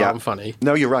afraid, that Yeah. aren't funny.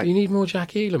 No, you're right. You need more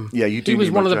Jack Elam. Yeah, you do He was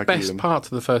need one more of the Jack best Elam. parts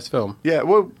of the first film. Yeah,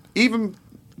 well, even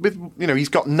with, he's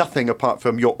got nothing apart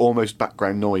from your almost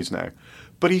background noise now.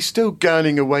 But he's still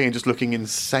gurning away and just looking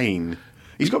insane.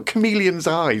 He's got chameleon's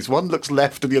eyes. One looks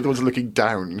left and the other one's looking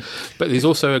down. But there's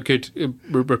also a good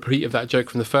repeat of that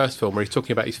joke from the first film where he's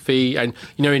talking about his fee. And,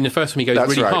 in the first one he goes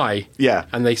really high. Yeah.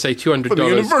 And they say $200. For the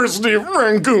University of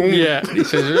Rangoon. Yeah. He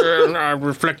says, I've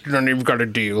reflected on it, we've got a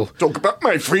deal. Talk about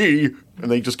my fee. And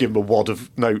they just give him a wad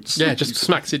of notes. Yeah, just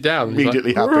smacks it down.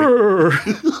 Immediately happy.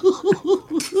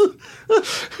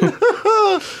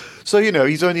 So,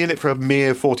 he's only in it for a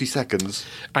mere 40 seconds.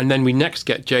 And then we next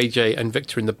get JJ and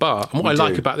Victor in the bar. And what I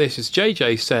like about this is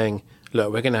JJ saying,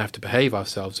 look, we're going to have to behave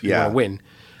ourselves if we want to win.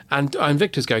 And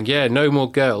Victor's going, yeah, no more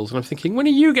girls. And I'm thinking, when are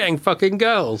you getting fucking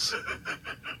girls?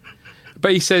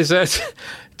 But he says,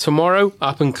 tomorrow,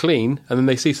 up and clean. And then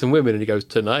they see some women and he goes,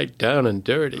 tonight, down and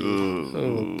dirty.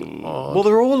 Oh, well,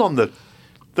 they're all on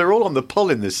the pull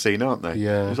in this scene, aren't they?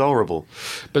 Yeah. It's horrible.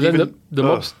 But then the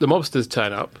mobsters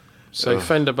turn up. So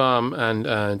Fenderbaum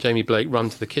and Jamie Blake run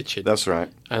to the kitchen. That's right.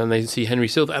 And then they see Henry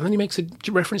Silver. And then he makes a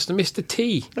reference to Mr.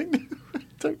 T.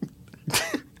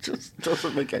 Just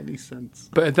doesn't make any sense.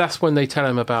 But that's when they tell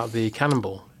him about the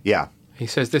cannonball. Yeah. He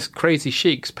says, this crazy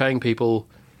sheik's paying people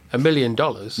 $1 million.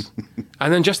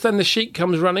 And then just then the sheik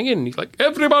comes running in. He's like,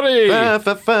 everybody! And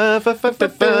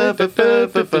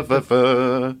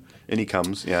he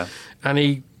comes, yeah. And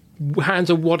he hands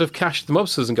a wad of cash to the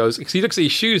mobsters and goes, because he looks at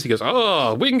his shoes, he goes,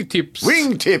 wingtips.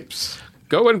 Wingtips.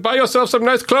 Go and buy yourself some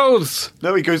nice clothes.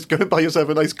 No, he goes, go and buy yourself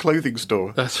a nice clothing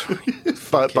store. That's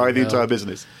right. buy the entire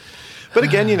business. But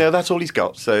again, that's all he's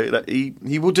got. So that he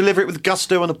will deliver it with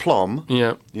gusto and aplomb.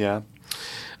 Yeah. Yeah.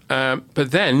 But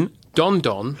then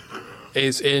Don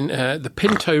is in the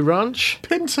Pinto Ranch.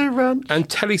 Pinto Ranch. And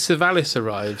Telly Savalas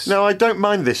arrives. No, I don't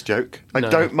mind this joke. I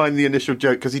don't mind the initial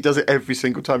joke because he does it every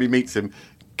single time he meets him.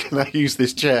 Can I use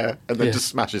this chair? And then just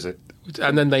smashes it.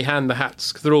 And then they hand the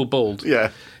hats, because they're all bald.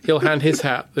 Yeah. He'll hand his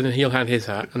hat, then he'll hand his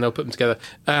hat, and they'll put them together.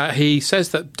 He says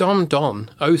that Don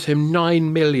owes him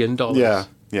 $9 million. Yeah.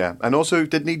 Yeah, and also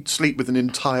didn't he sleep with an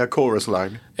entire chorus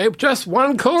line? Just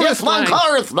one chorus line. Just one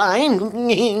chorus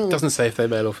line. Doesn't say if they're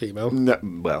male or female. No,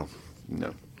 well,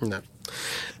 no. No.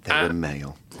 They were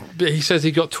male. But he says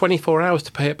he got 24 hours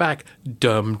to pay it back.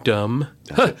 Dum-dum.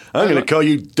 I'm going to call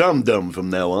you Dum-Dum from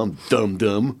now on,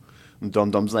 Dum-Dum. And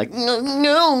Dum-Dum's like,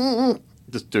 no.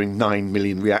 Just doing 9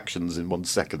 million reactions in 1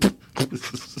 second.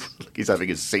 Like he's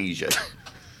having a seizure.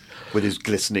 With his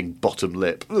glistening bottom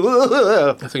lip.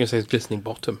 I think I say his glistening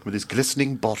bottom. With his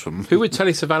glistening bottom. Who would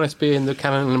Telly Savalas be in the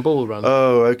Cannon and Ball run?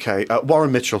 Oh, okay.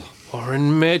 Warren Mitchell.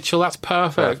 Warren Mitchell, that's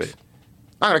perfect.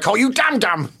 I'm going to call you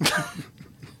Dum-Dum.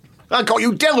 I'll call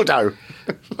you Dildo.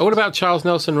 What about Charles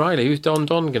Nelson Riley? Who's Don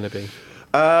going to be?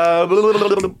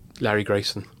 Larry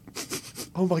Grayson.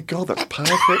 Oh my God, that's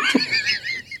perfect.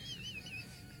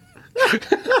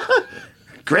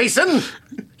 Grayson,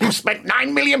 you spent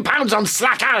 £9 million on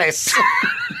Slack Alice.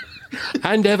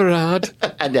 And Everard.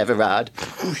 And Everard.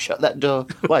 Ooh, shut that door.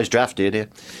 Why is drafty in here?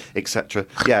 Etc.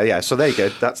 Yeah. So there you go.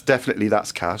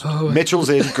 That's cast. Mitchell's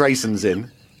in. Grayson's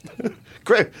in.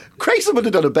 Grayson would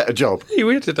have done a better job. He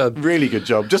would have done. Really good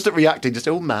job. Just at reacting,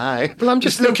 oh my. Well, I'm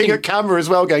just looking at camera as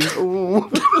well, going, ooh,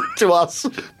 to us,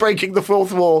 breaking the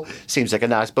fourth wall. Seems like a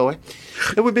nice boy.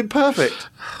 It would have been perfect.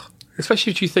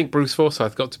 Especially if you think Bruce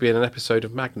Forsyth got to be in an episode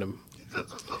of Magnum.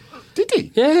 Did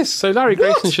he? Yes, so Larry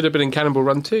Grayson should have been in Cannonball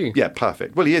Run too. Yeah,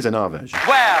 perfect. Well, he is in our version.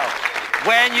 Well,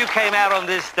 when you came out on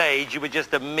this stage, you were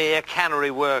just a mere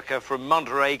cannery worker from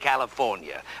Monterey,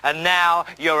 California. And now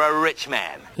you're a rich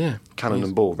man. Yeah. Cannon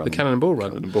and Ball Run. The Cannon and Ball Run.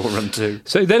 Cannon and Ball Run too.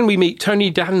 So then we meet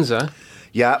Tony Danza.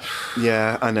 Yeah,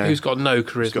 I know. Who's got no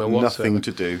charisma He's got whatsoever. nothing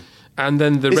to do. And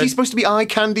then Is he supposed to be eye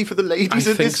candy for the ladies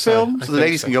in this film? So the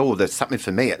ladies can go, there's something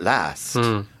for me at last.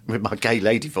 With my gay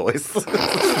lady voice.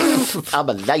 I'm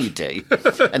a lady.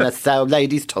 And that's how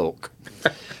ladies talk.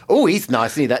 Oh, he's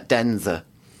nice, isn't he, that Denzer?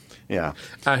 Yeah.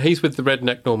 He's with the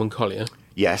redneck Norman Collier.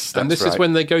 Yes, that's right. And this is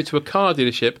when they go to a car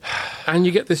dealership, and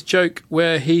you get this joke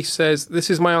where he says, this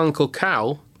is my Uncle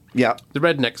Cal. Yeah. The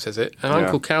redneck says it. And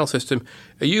Uncle Cal says to him,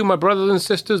 are you my brothers and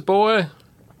sisters, boy?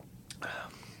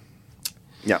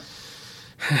 Yeah.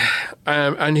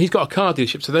 And he's got a car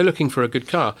dealership, so they're looking for a good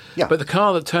car. Yeah. But the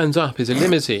car that turns up is a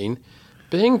limousine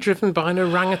being driven by an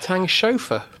orangutan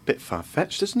chauffeur. Bit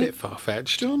far-fetched, isn't it? Bit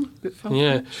far-fetched. John, bit far-fetched.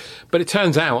 Yeah. But it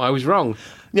turns out I was wrong.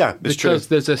 Yeah, it's true. Because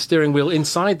there's a steering wheel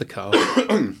inside the car.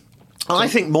 I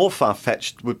think more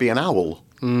far-fetched would be an owl.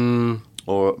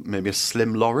 Or maybe a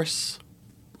slim loris.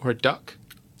 Or a duck.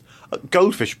 A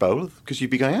goldfish bowl, because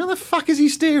you'd be going, how the fuck is he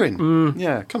steering?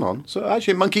 Yeah, come on. So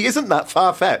actually a monkey isn't that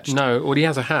far-fetched. No, well, he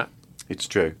has a hat. It's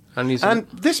true. And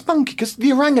this monkey, because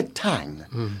the orangutan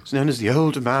is known as the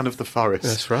older man of the forest.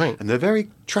 That's right. And they're very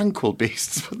tranquil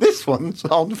beasts. But this one's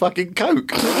on fucking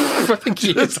coke. I think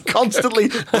he is constantly...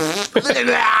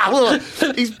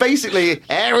 He's basically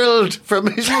Harold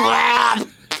from his lab.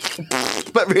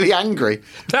 But really angry.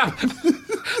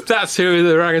 That's who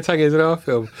the orangutan is in our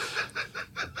film.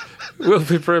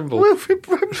 Wilfred Brimble. Wilfred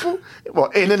Brimble?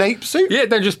 What, in an ape suit? Yeah,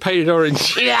 they're just painted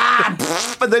orange. Yeah!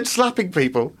 And then slapping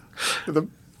people.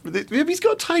 He's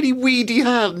got a tiny weedy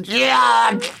hand.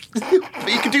 Yeah!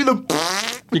 But you could do the...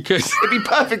 Because it'd be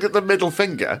perfect at the middle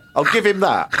finger. I'll give him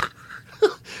that.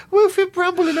 Wilfred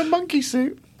Brimble in a monkey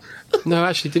suit. No,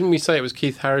 actually, didn't we say it was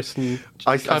Keith Harrison?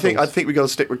 I think we got to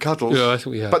stick with Cuddles. Yeah, I think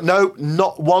we have. But no,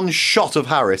 not one shot of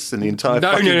Harris in the entire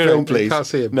fucking film, please. Can't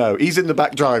see him. No, he's in the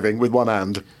back driving with one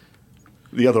hand.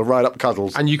 The other right up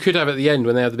Cuddles. And you could have at the end,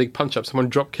 when they have the big punch-up, someone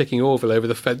drop-kicking Orville over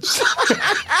the fence.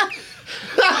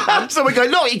 So we go,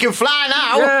 look, he can fly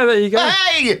now. Yeah, there you go.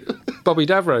 Hey! Bobby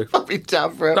Davro. Bobby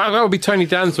Davro. That would be Tony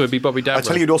Danza, would be Bobby Davro. I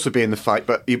tell you, he'd also be in the fight,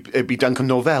 but it'd be Duncan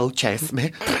Norvell, chase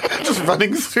me, just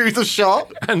running through the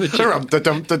shop. And the chicken.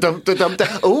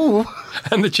 Ooh.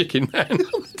 And the chicken man.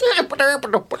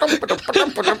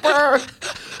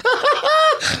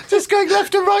 Just going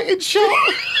left and right in shot.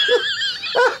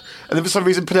 And then for some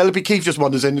reason, Penelope Keith just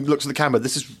wanders in and looks at the camera.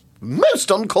 This is most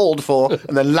uncalled for.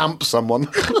 And then lamps someone.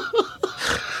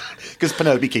 Because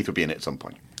Penelope Keith would be in it at some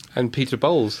point. And Peter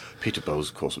Bowles. Peter Bowles,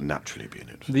 of course, would naturally be in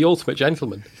it. The ultimate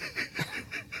gentleman.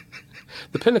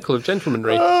 The pinnacle of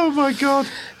gentlemanry. Oh, my God.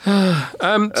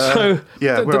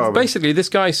 Basically, this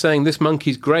guy's saying this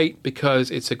monkey's great because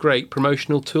it's a great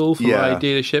promotional tool for my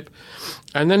dealership.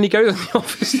 And then he goes in the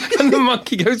office and the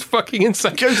monkey goes fucking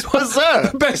insane. Goes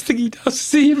berserk. The best thing he does is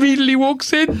he immediately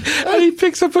walks in and he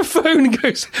picks up a phone and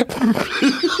goes... he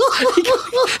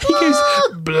goes...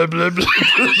 Blah, blah, blah.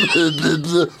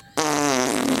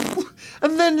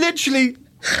 And then literally...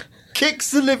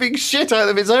 kicks the living shit out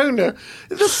of his owner.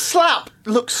 The slap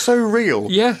looks so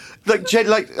real. Yeah. I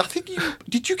think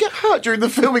did you get hurt during the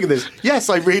filming of this? Yes,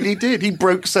 I really did. He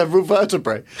broke several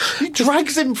vertebrae. He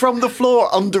drags him from the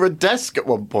floor under a desk at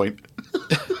one point.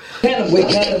 We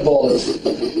cannonballs.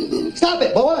 Stop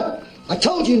it, boy. I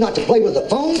told you not to play with the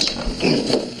phones.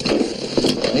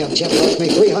 Damn chimp cost me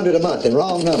 $300 a month in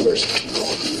wrong numbers.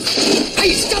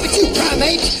 Hey, stop it, you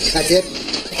primate! That's it.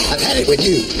 I've had it with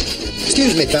you.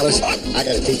 Excuse me, fellas. I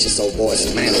gotta teach this old boy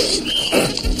some manners.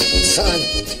 Son.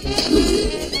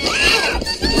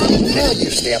 Now you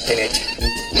step in it.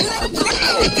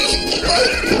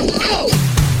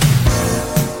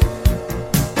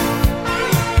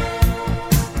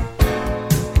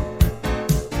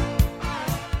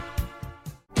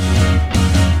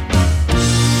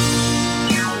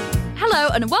 Hello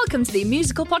and welcome to the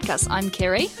Musical Podcast. I'm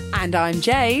Kiri. And I'm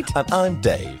Jade. And I'm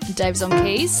Dave. Dave's on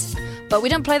keys. But we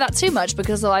don't play that too much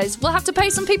because otherwise we'll have to pay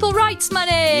some people rights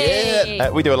money. Yeah.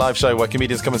 We do a live show where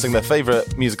comedians come and sing their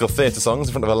favourite musical theatre songs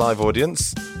in front of a live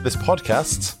audience. This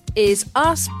podcast is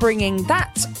us bringing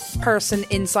that person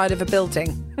inside of a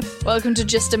building. Welcome to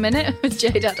Just a Minute with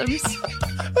Jade Adams.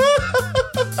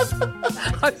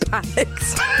 I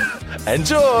panicked.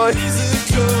 Enjoy.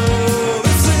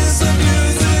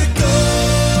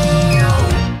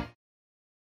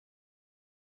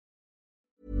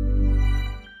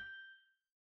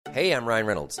 Hey, I'm Ryan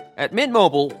Reynolds. At Mint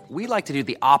Mobile, we like to do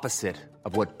the opposite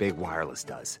of what Big Wireless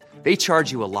does. They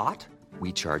charge you a lot,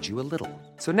 we charge you a little.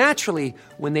 So naturally,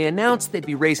 when they announced they'd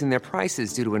be raising their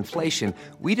prices due to inflation,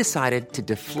 we decided to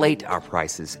deflate our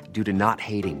prices due to not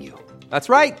hating you. That's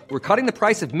right. We're cutting the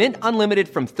price of Mint Unlimited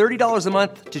from $30 a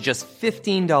month to just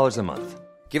 $15 a month.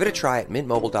 Give it a try at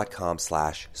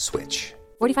mintmobile.com/switch.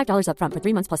 $45 up front for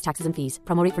 3 months plus taxes and fees.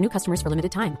 Promo rate for new customers for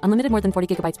limited time. Unlimited more than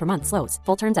 40 gigabytes per month. Slows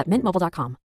full terms at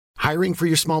mintmobile.com. Hiring for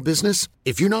your small business?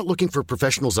 If you're not looking for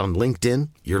professionals on LinkedIn,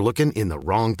 you're looking in the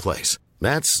wrong place.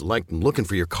 That's like looking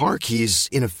for your car keys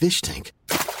in a fish tank.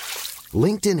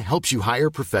 LinkedIn helps you hire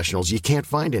professionals you can't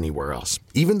find anywhere else,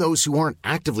 even those who aren't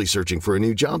actively searching for a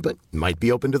new job but might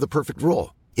be open to the perfect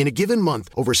role. In a given month,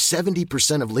 over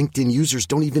 70% of LinkedIn users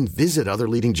don't even visit other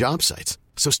leading job sites.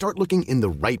 So start looking in the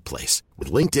right place.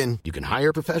 With LinkedIn, you can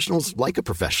hire professionals like a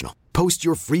professional. Post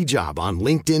your free job on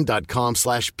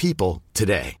linkedin.com/people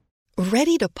today.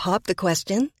 Ready to pop the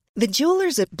question? The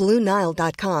jewelers at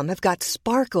BlueNile.com have got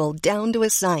sparkle down to a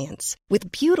science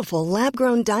with beautiful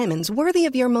lab-grown diamonds worthy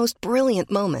of your most brilliant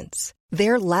moments.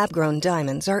 Their lab-grown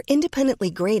diamonds are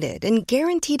independently graded and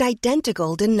guaranteed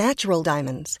identical to natural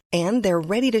diamonds, and they're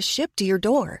ready to ship to your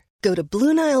door. Go to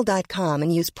BlueNile.com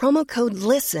and use promo code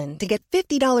LISTEN to get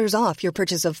 $50 off your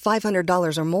purchase of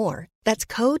 $500 or more. That's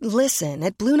code LISTEN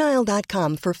at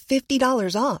BlueNile.com for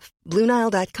 $50 off.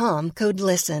 BlueNile.com, code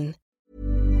LISTEN.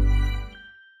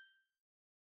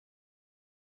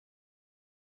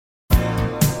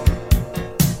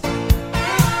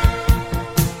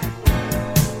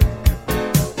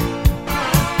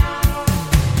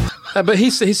 But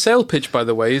his sale pitch, by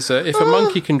the way, is if a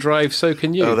monkey can drive, so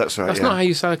can you. Oh, that's right. That's not how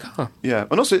you sell a car. Yeah,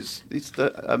 and also it's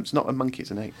not a monkey; it's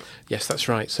an ape. Yes, that's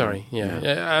right. Sorry.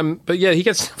 Yeah. But yeah, he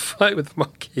gets in a fight with the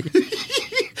monkey.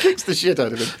 Kicks the shit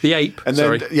out of him. The ape. And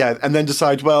then and then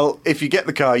decides, well, if you get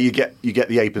the car, you get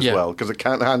the ape as well because I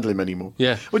can't handle him anymore.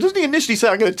 Yeah. Well, doesn't he initially say,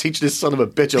 "I'm going to teach this son of a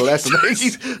bitch a lesson"?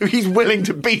 he's willing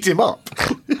to beat him up.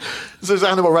 So there's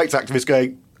animal rights activists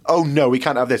going, "Oh no, we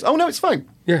can't have this." "Oh no, it's fine."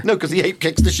 Yeah. No, because the ape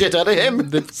kicks the shit out of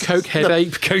him. The cokehead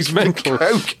ape goes mental.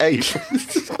 Coke ape.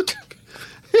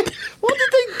 What did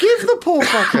they give the poor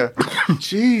fucker?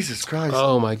 Jesus Christ.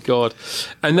 Oh my God.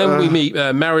 And then we meet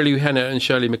Marilu Henner and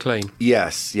Shirley MacLaine.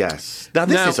 Yes. Now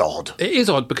this is odd. It is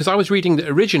odd because I was reading that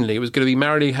originally it was going to be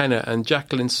Marilu Henner and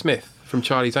Jacqueline Smith from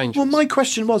Charlie's Angels. Well, my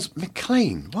question was,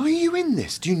 MacLaine, why are you in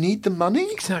this? Do you need the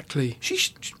money? Exactly.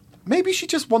 Maybe she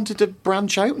just wanted to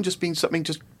branch out and just be something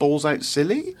just balls out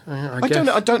silly. I guess.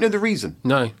 I don't know the reason.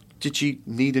 No. Did she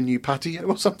need a new patio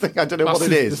or something? I don't know what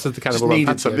it is. This is the Cannibal Run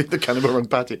patio. The Cannibal Run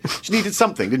patio. She needed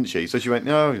something, didn't she? So she went,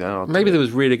 no. Maybe there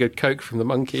was really good coke from the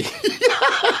monkey.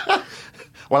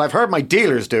 Well, I've heard my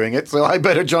dealer's doing it, so I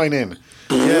better join in.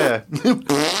 Yeah.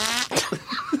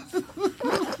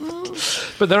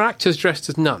 But they're actors dressed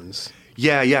as nuns.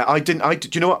 Yeah. Do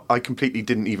you know what? I completely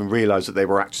didn't even realise that they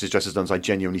were actresses dressed as nuns. I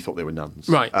genuinely thought they were nuns.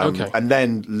 Right, okay. And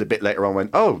then a bit later on went,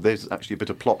 oh, there's actually a bit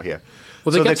of plot here.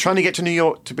 Well, they're trying to get to New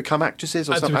York to become actresses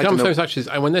or something? To become famous actresses.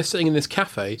 And when they're sitting in this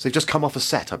cafe... So they've just come off a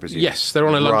set, I presume? Yes, they're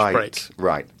on a lunch break.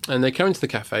 Right. And they come into the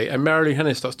cafe and Marilu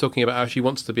Henner starts talking about how she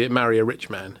wants to marry a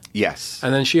rich man. Yes.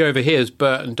 And then she overhears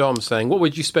Bert and Dom saying, what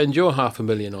would you spend your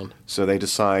 $500,000 on? So they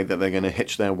decide that they're going to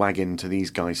hitch their wagon to these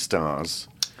guys' stars.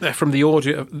 They're from the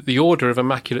Order of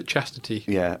Immaculate Chastity.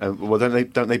 Yeah. Well,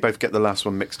 don't they both get the last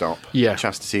one mixed up? Yeah.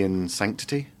 Chastity and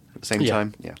sanctity at the same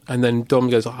time? Yeah. And then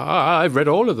Dom goes, I've read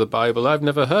all of the Bible. I've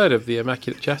never heard of the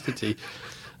Immaculate Chastity.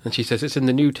 And she says, it's in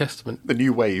the New Testament. The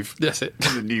New Wave. That's it.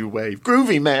 The New Wave.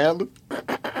 Groovy, man.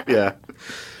 Yeah.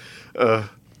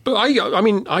 But I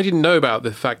mean, I didn't know about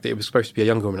the fact that it was supposed to be a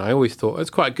younger woman. I always thought it's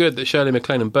quite good that Shirley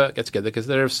MacLaine and Bert get together because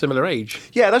they're of similar age.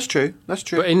 Yeah, that's true.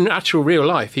 But in actual real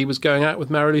life, he was going out with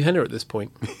Marilu Henner at this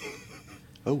point.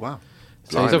 Oh, wow.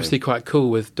 So he's obviously quite cool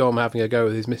with Dom having a go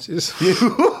with his missus.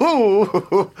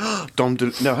 Dom,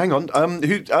 no, hang on.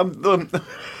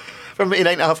 From It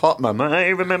Ain't Half Hot, Mum. I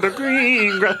remember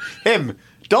green grass. Him.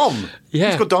 Dom.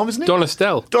 Yeah. He's got Dom, isn't he? Don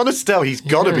Estelle. Don Estelle. He's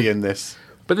got to be in this.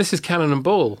 But this is Cannon and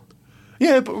Ball.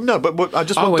 Yeah, but I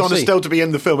just want Don Estelle to be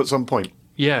in the film at some point.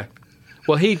 Yeah.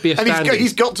 Well, he'd be a stand-in. And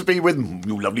he's got to be with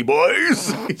you lovely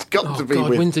boys. He's got to be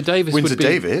with... Windsor Davis Windsor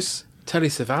Davis. Telly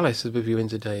Savalas would be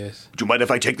Windsor Davis. Do you mind if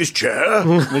I take this chair?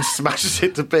 And he smashes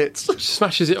it to bits.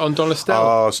 Smashes it on Don Estelle.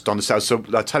 Oh, it's Don Estelle. So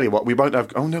I tell you what, we won't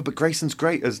have... Oh, no, but Grayson's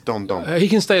great as Don Don. He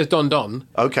can stay as Don Don.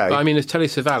 Okay. But I mean, as Telly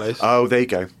Savalas. Oh, there you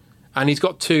go. And he's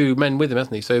got two men with him,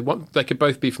 hasn't he? So they could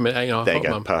both be from It Ain't Half Hot. There you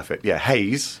go, perfect. Yeah,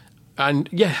 Hayes. And,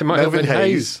 yeah, it might have been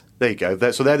Hayes. There you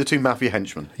go. So they're the two mafia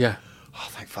henchmen. Yeah. Oh,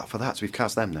 thank fuck for that. So we've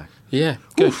cast them now. Yeah,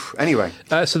 good. Oof. Anyway.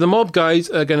 So the mob guys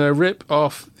are going to rip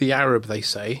off the Arab, they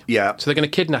say. Yeah. So they're going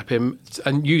to kidnap him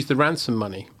and use the ransom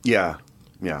money. Yeah.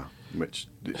 Which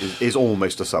is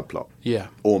almost a subplot. Yeah.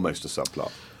 Almost a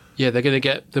subplot. Yeah, they're going to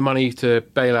get the money to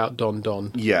bail out Don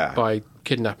Don. Yeah. By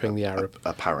kidnapping the Arab.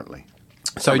 Apparently.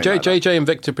 So JJ and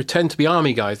Victor pretend to be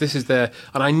army guys. This is their...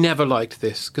 And I never liked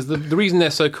this, because the reason they're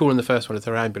so cool in the first one is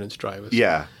they're ambulance drivers.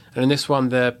 Yeah. And in this one,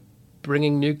 they're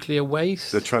bringing nuclear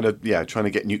waste. They're trying to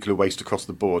get nuclear waste across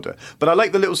the border. But I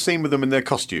like the little scene with them in their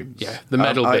costumes. Yeah, the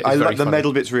medal bit is very the funny.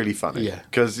 medal bit's really funny. Yeah.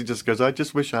 Because he just goes, I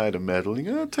just wish I had a medal. You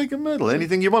go, take a medal.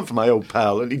 Anything you want for my old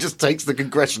pal. And he just takes the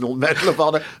Congressional Medal of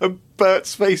Honor. And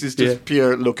Bert's face is just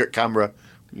pure look at camera.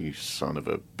 You son of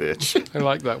a bitch. I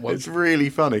like that one. It's really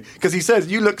funny. Because he says,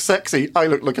 you look sexy, I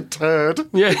look like a turd.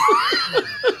 Yeah.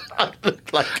 I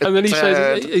look like a turd. And then he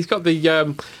says, he's got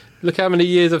the, look how many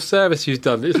years of service he's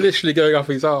done. It's literally going off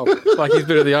his arm. It's like he's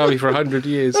been at the army for 100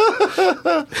 years.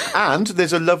 And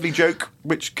there's a lovely joke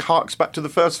which harks back to the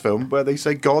first film where they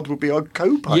say God will be our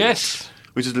co-pilot. Yes.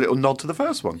 Which is a little nod to the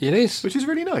first one. It is. Which is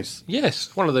really nice.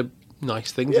 Yes, one of the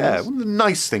nice things. Yeah, one of the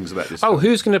nice things about this film.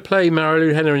 Who's going to play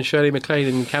Marilu Henner and Shirley MacLaine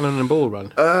in Cannon and Ball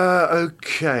Run?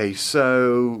 Okay,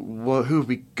 so who have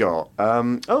we got?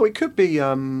 It could be...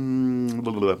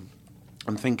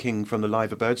 I'm thinking from the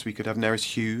Liver Birds we could have Nerys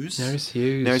Hughes. Nerys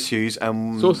Hughes. Nerys Hughes.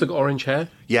 She's also got orange hair.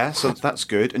 Yeah, so that's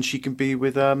good. And she can be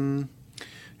with...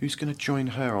 who's going to join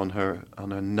her on her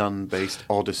nun-based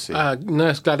odyssey?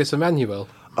 Nurse Gladys Emanuel.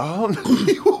 Oh,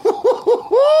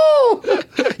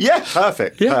 yeah,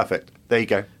 perfect. Yeah. Perfect. There you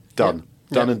go. Done.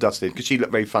 Yeah. Done and dusted. Because she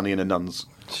looked very funny in a nun's...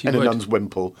 a nun's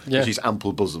wimple. Yeah. She's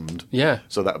ample-bosomed. Yeah.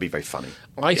 So that would be very funny.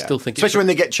 I still think especially when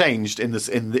they get changed in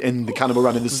the Cannibal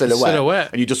Run in the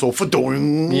silhouette. And you just saw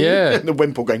fadoing. Yeah. And the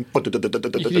wimple going... You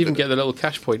could even get the little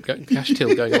cash till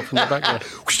going off in the background.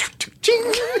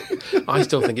 I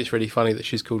still think it's really funny that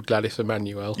she's called Gladys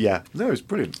Emanuel. Yeah. No, it's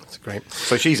brilliant. That's great.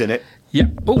 So she's in it. Yeah.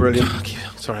 Oh, brilliant.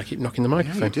 Sorry, I keep knocking the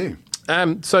microphone. Yeah, you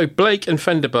do. So Blake and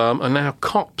Fenderbaum are now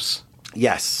cops.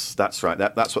 Yes, that's right.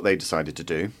 That's what they decided to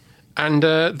do. And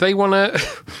they want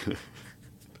to...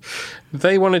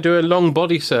 They want to do a long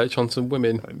body search on some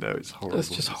women. I know, it's horrible. It's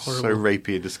just horrible. So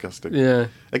rapey and disgusting. Yeah.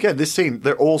 Again, this scene,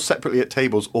 they're all separately at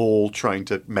tables, all trying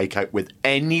to make out with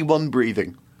anyone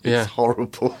breathing. It's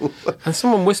horrible. And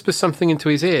someone whispers something into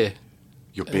his ear.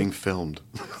 You're being filmed.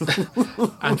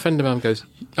 And Fenderbaum goes,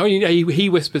 he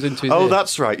whispers into his ear. Oh,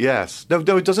 that's right, yes. No,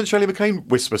 doesn't Shirley MacLaine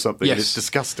whisper something? Yes. It's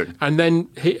disgusting. And then,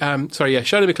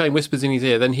 Shirley MacLaine whispers in his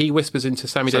ear, then he whispers into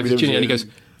Sammy Davis Jr. and he goes,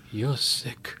 "You're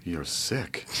sick." You're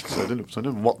sick. So I don't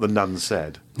know what the nun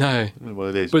said. No. I don't know what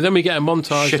it is. But then we get a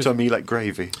montage. Shit on me like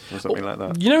gravy, or something like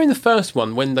that. You know, in the first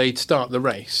one, when they start the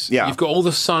race, you've got all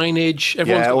the signage,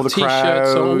 everyone's got all the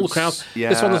T-shirts on, all the crowds. Yeah.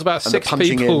 This one, there's about 6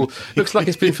 people. Looks like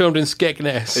it's been filmed in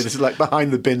Skegness. It's like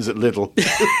behind the bins at Lidl.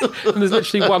 And there's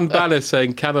literally one banner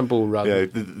saying Cannonball Run. Yeah,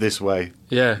 this way.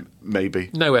 Yeah. Maybe.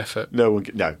 No effort. No one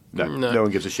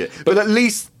gives a shit. But at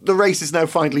least the race is now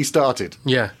finally started.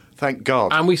 Yeah. Thank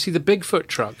God. And we see the Bigfoot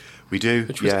truck. We do,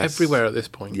 which was everywhere at this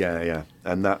point. Yeah.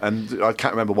 And I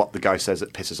can't remember what the guy says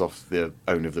that pisses off the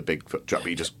owner of the Bigfoot truck, but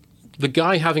he just... The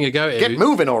guy having a go at Get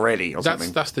moving already, or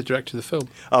something. That's the director of the film.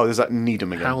 Oh, there's that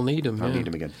Needham again. Hal Needham,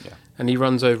 Needham again, yeah. And he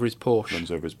runs over his Porsche.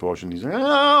 And he's like,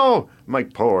 oh, my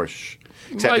Porsche.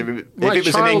 Except if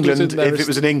it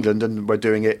was in England and we're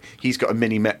doing it, he's got a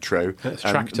mini Metro. That's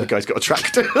and tractor. The guy's got a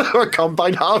tractor or a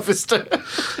combine harvester.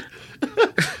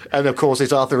 And of course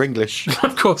it's Arthur English.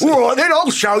 Of course. Oh, then I'll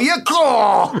show you.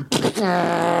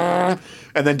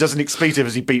 And then does an expletive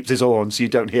as he beeps his horn, so you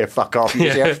don't hear "fuck off." You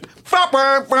hear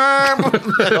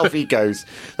and off he goes.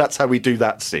 That's how we do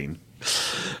that scene.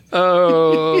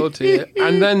 Oh dear!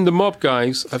 And then the mob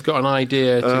guys have got an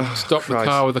idea to stop the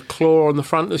car with a claw on the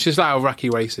front. It's just like Iraqi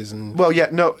races. And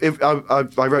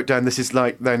I wrote down this is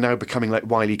like they're now becoming like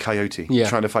Wile E. Coyote,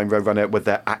 trying to find Roadrunner with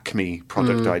their Acme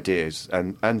product ideas,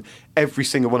 and every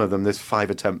single one of them, there's 5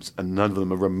 attempts, and none of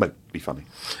them are remotely funny.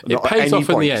 It pays off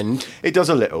in the end. It does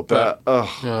a little, but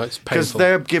it's painful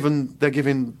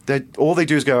because all they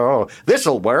do is go, "Oh,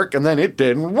 this'll work," and then it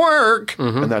didn't work,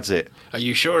 and that's it. Are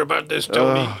you sure about this,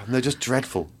 Tony? And they're just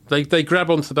dreadful. They grab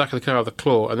onto the back of the car with a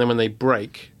claw, and then when they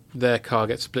brake, their car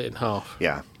gets split in half.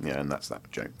 Yeah, and that's that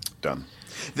joke. Done.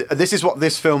 This is what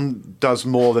this film does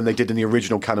more than they did in the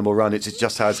original Cannibal Run. It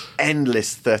just has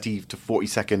endless 30 to 40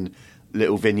 second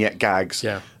little vignette gags.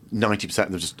 Yeah. 90%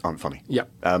 of them just aren't funny. Yeah.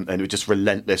 And it was just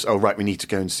relentless. Oh, right, we need to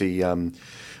go and see...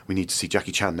 we need to see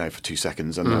Jackie Chan now for 2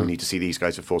 seconds, and now we need to see these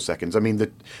guys for 4 seconds. I mean,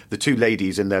 the 2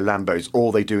 ladies in their Lambos,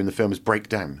 all they do in the film is break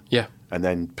down. Yeah. And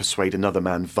then persuade another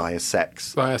man via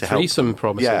sex. Via threesome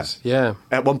promises. Yeah.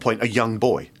 At one point, a young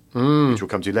boy, which we'll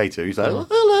come to later, he's like,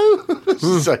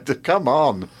 hello. So, come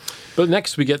on. But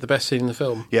next we get the best scene in the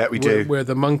film. Yeah, we do. Where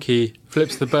the monkey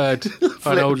flips the bird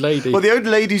on an old lady. Well, the old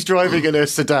lady's driving in her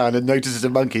sedan and notices a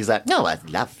monkey. He's like, "No, that's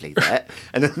lovely, that."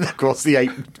 And then, of course, the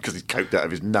ape, because he's coked out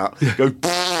of his nut, goes,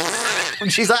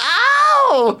 and she's like,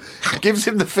 "Ow!" Gives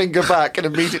him the finger back and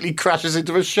immediately crashes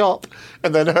into a shop.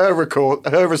 And then her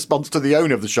response to the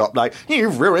owner of the shop, like,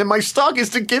 "You've ruined my stock," is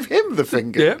to give him the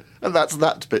finger. Yeah. And that's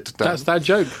that bit done. That's that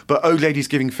joke. But old ladies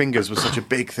giving fingers was such a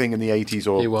big thing in the 80s.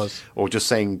 It was. Or just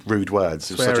saying rude words.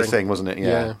 It was such a thing, wasn't it?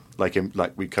 Yeah. Like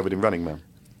we covered in Running Man.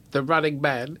 The Running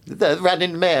Man. The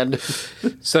Running Man.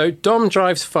 So Dom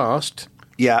drives fast.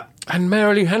 Yeah. And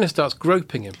Marilu Henner starts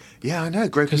groping him. Yeah, I know,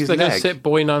 groping his leg. Because they're going to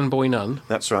sit boy nun.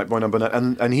 That's right, boy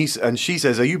nun. And she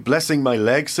says, "Are you blessing my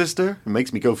leg, sister? It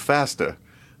makes me go faster."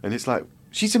 And it's like...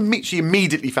 She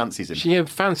immediately fancies him. She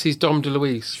fancies Dom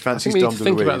DeLuise. Fancies I think Dom we need to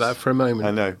think DeLuise. about that for a moment.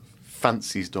 I know.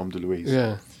 Fancies Dom DeLuise.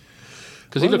 Yeah.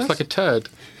 Because he looks like a turd.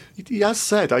 He has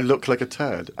said, "I look like a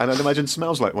turd." And I'd imagine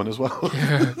smells like one as well.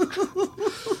 Yeah.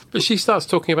 But she starts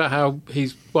talking about how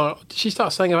she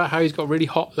starts saying about how he's got really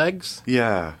hot legs.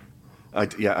 Yeah. I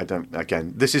don't.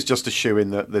 Again, this is just a shoe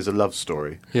in that there's a love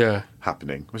story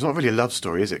happening. It's not really a love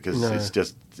story, is it? Because it's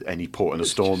just any port in a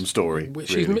storm story.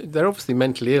 Really. They're obviously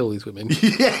mentally ill, these women.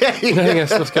 Nothing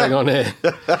else what's going on here.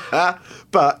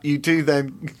 But you do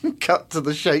then cut to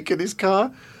the Sheikh in his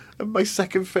car. And my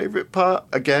second favourite part,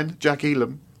 again, Jack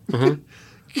Elam. Mm-hmm.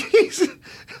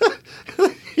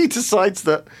 He decides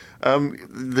that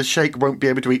the Sheikh won't be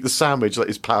able to eat the sandwich that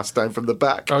is passed down from the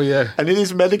back. Oh, yeah. And in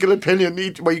his medical opinion,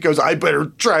 he goes, I better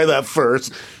try that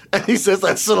first. And he says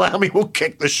that salami will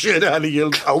kick the shit out of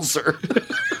your ulcer.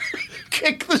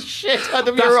 Kick the shit out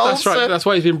of your ulcer. That's right. That's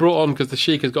why he's been brought on, because the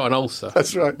Sheikh has got an ulcer.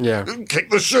 That's right. Yeah. Kick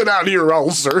the shit out of your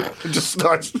ulcer. And just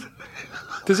starts...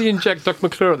 Does he inject Doc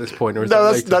McClure at this point? Or is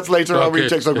that's later on. He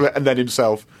injects Doc McClure and then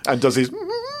himself and does his...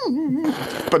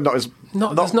 But not as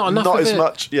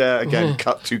much. Yeah, again,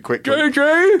 cut too quickly.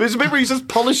 JJ! There's a bit where he's just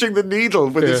polishing the needle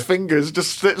with his fingers,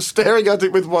 just staring at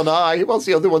it with one eye, whilst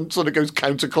the other one sort of goes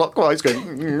counterclockwise,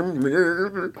 going...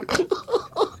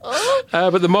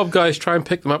 But the mob guys try and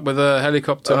pick them up with a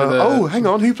helicopter. Hang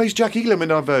on, who plays Jack Elam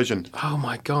in our version? Oh,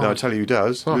 my God. No, I'll tell you who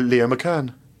does. Leo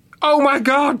McKern. Oh, my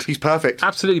God! He's perfect.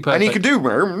 Absolutely perfect. And he can do...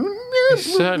 He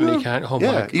certainly can. Oh, my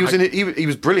God. He was in it. He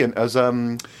was brilliant as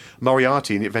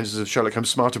Moriarty in The Adventures of Sherlock Holmes'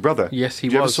 Smarter Brother. Yes, he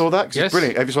was. Did you ever saw that? Yes. He's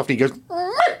brilliant. Every so often he goes...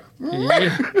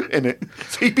 in it.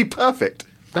 So he'd be perfect.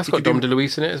 That's got Dom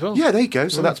DeLuise in it as well. Yeah, there you go.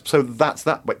 So that's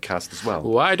that cast as well.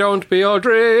 Why don't we all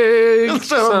drink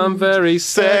some very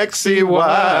sexy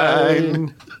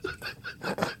wine?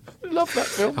 Love that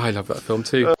film. I love that film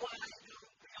too.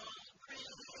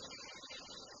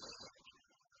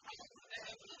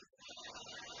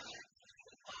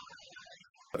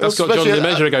 That's got John the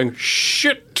Measurer going,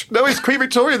 shit. No, it's Queen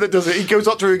Victoria that does it. He goes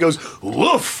up to her and goes,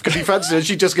 woof, because he fancies her, and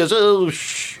she just goes, oh,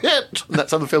 shit. And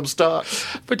that's how the film starts.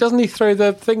 But doesn't he throw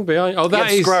the thing behind? Oh,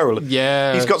 that is... Scrowl.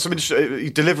 Yeah. He's got some...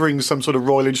 delivering some sort of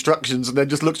royal instructions, and then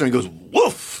just looks at her and goes,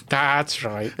 woof. That's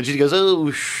right. And she goes, oh,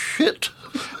 shit.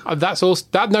 That's also...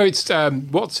 it's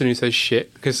Watson who says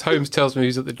shit, because Holmes tells me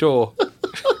who's at the door.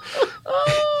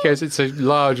 He goes, it's a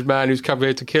large man who's come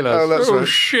here to kill us. Oh, that's right.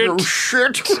 Shit. Oh,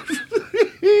 shit.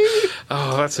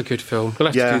 Oh, that's a good film.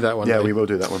 We'll have to do that one. Yeah, we will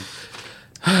do that one.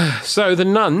 So the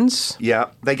nuns... Yeah,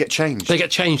 they get changed.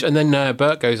 And then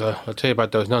Bert goes, I'll tell you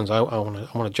about those nuns. I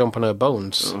want to jump on her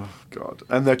bones. Oh, God.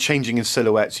 And they're changing in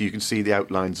silhouette so you can see the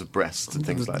outlines of breasts and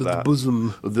things like that. The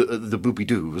bosom. The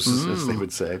booby-doos, as they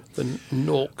would say. The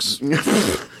norks.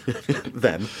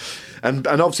 Then. And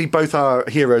obviously both our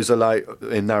heroes are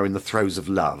now in the throes of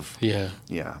love. Yeah.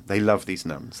 Yeah, they love these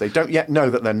nuns. They don't yet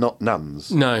know that they're not nuns.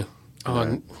 No.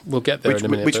 Oh, we'll get there in a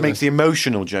minute. Which makes the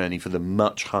emotional journey for them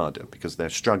much harder because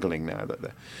they're struggling now that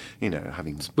they're,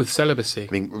 having... With celibacy.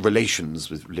 Having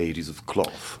relations with ladies of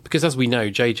cloth. Because as we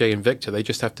know, JJ and Victor, they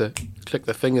just have to click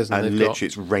their fingers and literally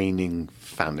it's raining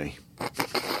Fanny.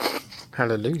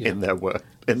 Hallelujah. In their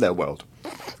world.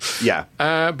 Yeah.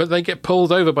 But they get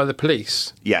pulled over by the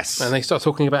police. Yes. And they start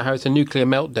talking about how it's a nuclear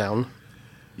meltdown.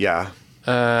 Yeah.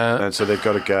 And so they've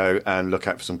got to go and look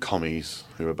out for some commies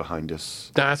who are behind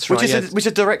us. That's right. Which is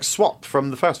a direct swap from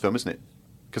the first film, isn't it?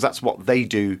 Because that's what they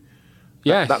do.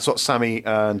 Yes. That's what Sammy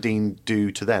and Dean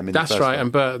do to them in the first right. film.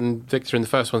 And Bert and Victor in the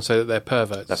first one say that they're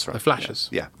perverts. That's right. They're flashers.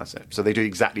 Yeah, that's it. So they do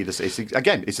exactly the same.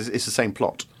 Again, it's the same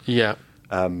plot. Yeah.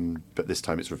 But this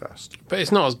time it's reversed. But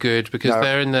it's not as good because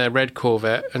they're in their red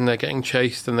Corvette and they're getting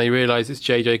chased and they realise it's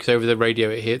JJ because over the radio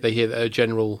they hear that a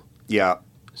general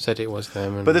said it was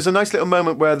them. But there's a nice little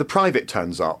moment where the private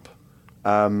turns up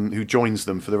who joins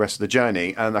them for the rest of the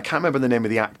journey. And I can't remember the name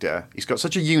of the actor. He's got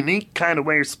such a unique kind of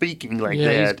way of speaking like that.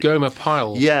 Yeah, he's Gomer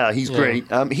Pyle. Yeah, he's great.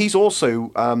 He's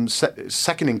also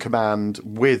second in command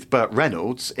with Burt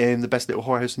Reynolds in The Best Little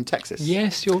Whorehouse in Texas.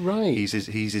 Yes, you're right. He's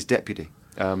his deputy.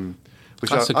 Which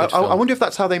that's a good film. I wonder if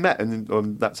that's how they met,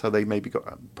 and that's how they maybe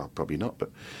got. Probably not, but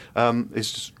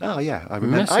it's just. Oh yeah, I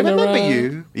remember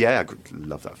you. Yeah, I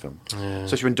love that film. Yeah.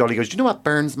 Especially when Dolly goes, "Do you know what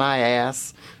burns my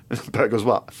ass?" And Bert goes,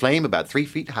 "What? A flame about 3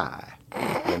 feet high,"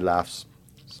 and laughs.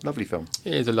 It's a lovely film.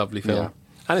 It is a lovely film,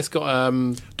 and it's got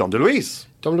Dom DeLuise.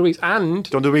 Dom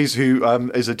DeLuise,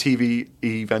 who is a TV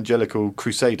evangelical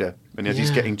crusader, and as he's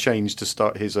getting changed to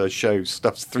start his show,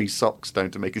 stuffs 3 socks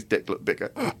down to make his dick look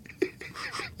bigger.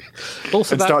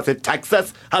 Also and starts it,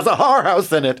 Texas has a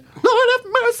whorehouse in it. Lord have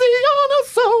mercy on a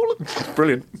soul. It's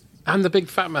brilliant. And the big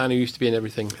fat man who used to be in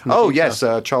everything. Oh, yes,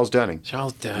 Charles Durning.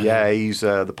 Charles Durning. Yeah, he's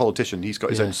the politician. He's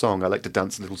got his own song, I Like to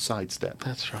Dance a Little Sidestep.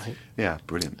 That's right. Yeah,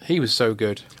 brilliant. He was so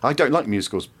good. I don't like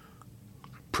musicals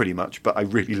pretty much, but I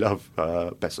really love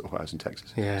Best Little Whorehouse in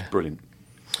Texas. Yeah. It's brilliant.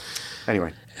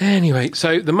 Anyway,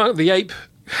 so the ape...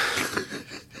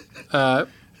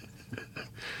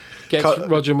 Gets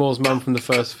Roger Moore's mum from the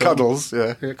first film. Cuddles,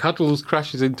 yeah. Cuddles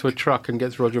crashes into a truck and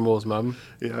gets Roger Moore's mum.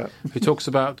 Yeah. Who talks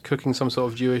about cooking some sort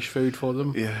of Jewish food for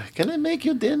them. Yeah. Can I make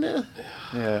you dinner?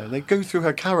 Yeah. They go through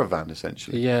her caravan,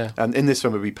 essentially. Yeah. And in this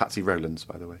film, it would be Patsy Rowlands,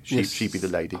 by the way. She'd be the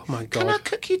lady. Oh, my God. Can I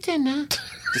cook you dinner?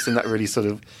 Just in that really sort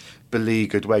of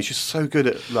beleaguered way. She's so good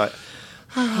at, like...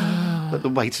 that the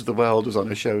weight of the world was on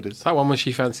her shoulders. That one when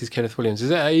she fancies Kenneth Williams. Is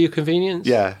that at your convenience?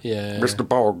 Yeah. Yeah. Mr.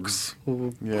 Boggs.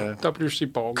 Yeah. W.C.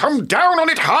 Boggs. Come down on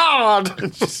it hard!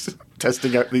 Just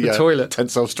testing out the toilet.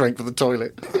 Tensile strength of the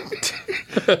toilet.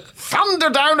 Thunder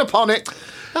down upon it!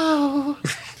 Oh.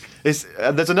 There's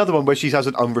another one where she has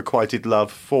an unrequited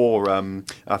love for,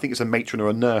 I think it's a matron or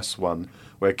a nurse one,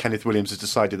 where Kenneth Williams has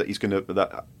decided that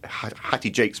that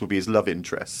Hattie Jakes will be his love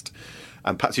interest.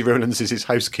 And Patsy Rowlands is his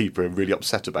housekeeper and really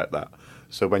upset about that.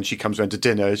 So when she comes round to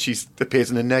dinner, she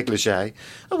appears in a negligee.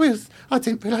 Oh, I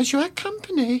didn't realise you had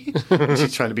company.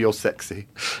 She's trying to be all sexy.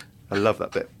 I love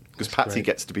that bit. Because Patsy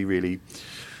gets to be really,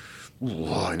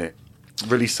 in it,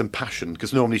 release some passion.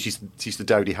 Because normally she's the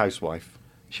dowdy housewife.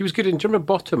 She was good in, do you remember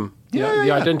Bottom? The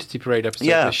Identity Parade episode.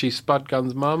 Yeah. Where she's Spud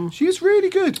Gunn's mum. She was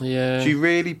really good. Yeah. She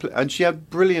really, and she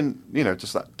had brilliant,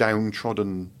 just that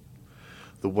downtrodden,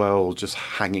 the world just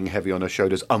hanging heavy on her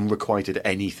shoulders, unrequited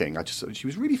anything. She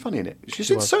was really funny in it. She's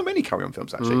in so many Carry On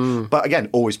films, actually. But again,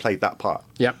 always played that part.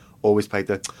 Yeah. Always played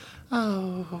the,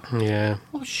 Yeah.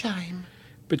 what a shame.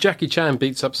 But Jackie Chan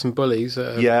beats up some bullies.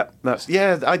 I thought,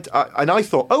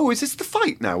 is this the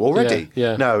fight now already?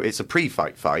 Yeah. No, it's a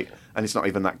pre-fight fight, and it's not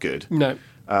even that good. No.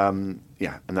 And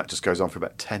that just goes on for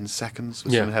about 10 seconds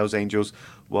with some Hell's Angels,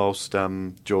 whilst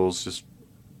Jaws just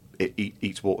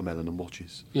eats watermelon and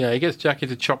watches. Yeah, he gets Jackie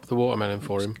to chop the watermelon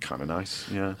for him. Kind of nice,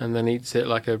 yeah. And then eats it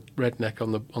like a redneck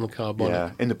on the car bonnet.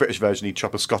 Yeah, in the British version, he'd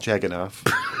chop a Scotch egg in half.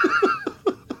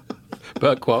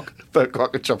 Bert Kwok. Bert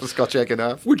Kwok would chop a Scotch egg in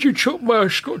half. Would you chop my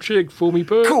Scotch egg for me,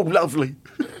 Bert? Cool, lovely.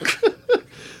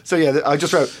 So yeah, I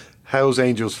just wrote Hell's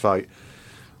Angels fight.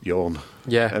 Yawn.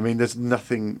 Yeah. I mean, there's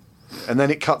nothing... And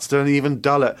then it cuts to an even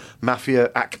duller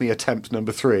Mafia Acme attempt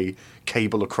number 3,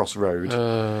 Cable Across Road,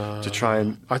 to try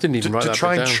and... I didn't even write that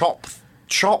try and down.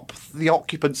 chop the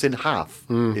occupants in half,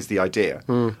 is the idea.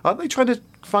 Aren't they trying to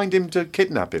find him to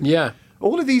kidnap him? Yeah.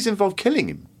 All of these involve killing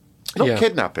him. Not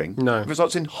kidnapping. No. It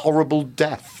results in horrible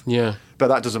death. Yeah. But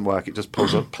that doesn't work. It just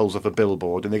pulls off a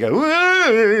billboard and they go...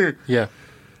 Whoa! Yeah.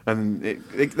 And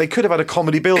they could have had a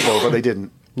comedy billboard, but they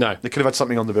didn't. No. They could have had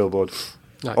something on the billboard.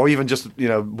 No. Or even just,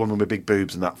 a woman with big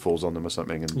boobs and that falls on them or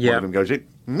something. And one of them goes,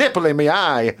 nipple in my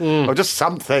eye. Or just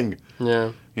something.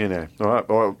 Yeah.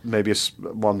 Or maybe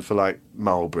one for like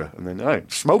Marlborough. And then,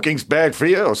 smoking's bad for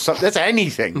you. Or something. That's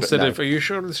anything. Instead of, are you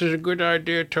sure this is a good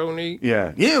idea, Tony?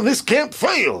 Yeah. This can't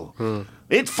fail.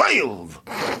 It failed.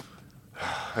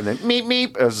 And then, meep,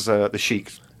 meep, as the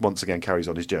Sheik once again carries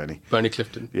on his journey. Bernie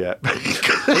Clifton. Yeah.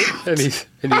 in his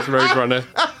Roadrunner.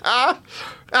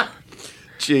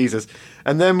 Jesus.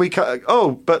 And then we cut...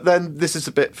 but then this is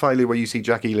a bit finally where you see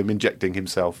Jack Elam injecting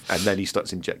himself, and then he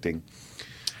starts injecting...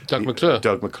 Doug McClure.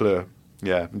 Doug McClure.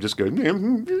 Yeah, I'm just going...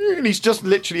 And he's just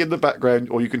literally in the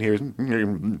background. All you can hear is...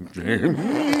 And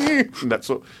that's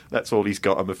all he's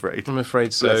got, I'm afraid. I'm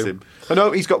afraid so. Bless him. Oh,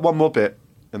 no, he's got one more bit,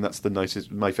 and that's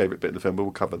my favourite bit in the film, but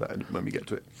we'll cover that when we get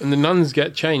to it. And the nuns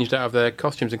get changed out of their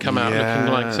costumes and come out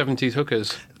looking like 70s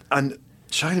hookers. And...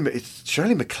 Shirley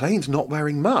MacLaine's not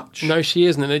wearing much. No, she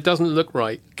isn't, and it doesn't look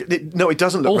right. No, it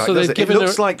doesn't look also, right, does it? It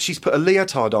looks her... like she's put a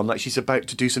leotard on, like she's about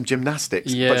to do some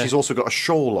gymnastics, but she's also got a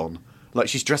shawl on, like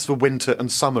she's dressed for winter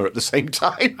and summer at the same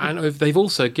time. And they've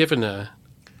also given her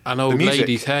an old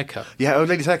lady's haircut. Yeah, old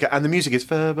lady's haircut, and the music is...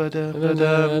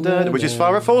 which is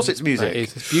Farrah Fawcett's music.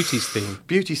 It's Beauty's theme.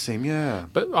 Beauty's theme, yeah.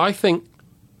 But I think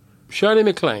Shirley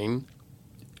MacLaine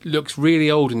looks really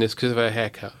old in this because of her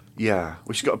haircut. Yeah,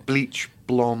 well, she's got a bleach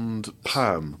blonde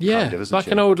perm, kind of, isn't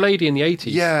she? An old lady in the 80s.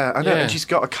 Yeah, I know, and she's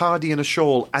got a cardi and a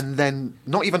shawl, and then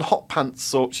not even hot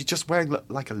pants, or she's just wearing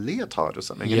like a leotard or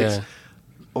something, and it's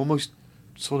almost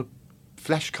sort of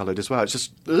flesh-coloured as well. It's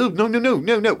just,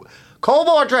 no. Call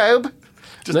wardrobe!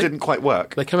 Didn't quite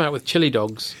work. They come out with chili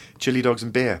dogs. Chili dogs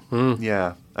and beer,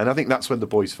 yeah. And I think that's when the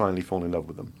boys finally fall in love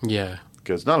with them. Yeah.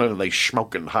 Because not only are they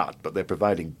smoking hot, but they're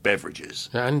providing beverages.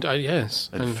 And,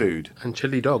 and food. And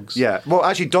chili dogs. Yeah. Well,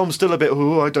 actually, Dom's still a bit,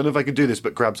 I don't know if I can do this,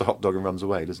 but grabs a hot dog and runs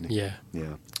away, doesn't he? Yeah.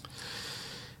 Yeah.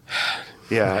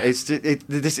 Yeah, it's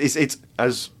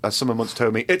as someone once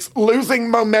told me, it's losing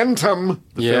momentum.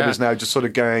 The film is now just sort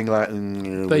of going like...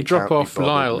 they drop off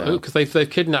Lyle, because they've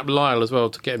kidnapped Lyle as well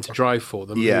to get him to drive for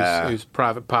them, who's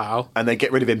private pal. And they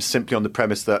get rid of him simply on the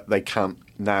premise that they can't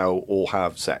now all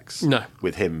have sex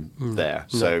with him there.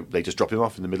 So they just drop him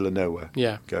off in the middle of nowhere.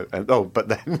 Yeah. But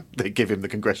then they give him the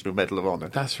Congressional Medal of Honor.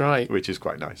 That's right. Which is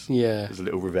quite nice. Yeah. There's a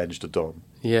little revenge to Don.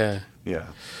 Yeah. Yeah.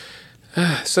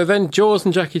 So then Jaws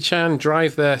and Jackie Chan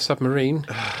drive their submarine.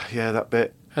 Yeah, that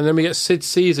bit. And then we get Sid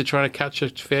Caesar trying to catch a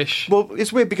fish. Well,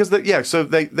 it's weird because they're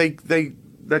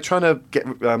trying to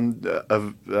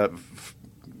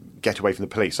get away from the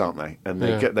police, aren't they? And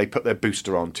they put their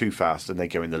booster on too fast and they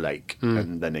go in the lake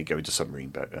and then they go into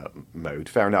submarine mode.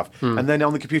 Fair enough. And then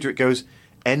on the computer it goes,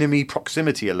 enemy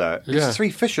proximity alert. It's 3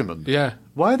 fishermen. Yeah.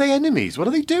 Why are they enemies? What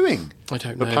are they doing? I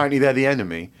don't know. Apparently they're the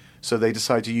enemy, so they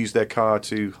decide to use their car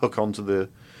to hook onto the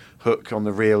hook on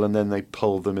the reel and then they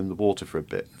pull them in the water for a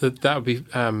bit. That would be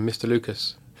Mr.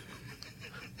 Lucas.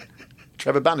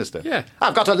 Trevor Bannister? Yeah.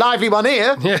 I've got a lively one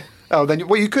here. Yeah. Oh, then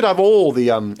you could have all the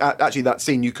actually that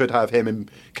scene. You could have him and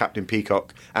Captain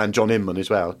Peacock and John Inman as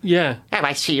well. Yeah. Oh,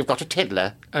 I see you've got a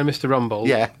tiddler. And Mr. Rumble.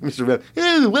 Yeah, Mr. Rumble.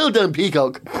 Oh, well done,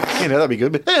 Peacock. That'd be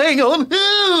good. But, hang on.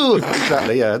 Oh!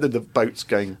 Exactly. Yeah. Then the boat's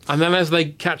going. And then as they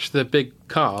catch the big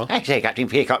car, I say, Captain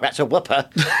Peacock, that's a whooper.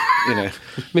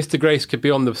 Mr. Grace could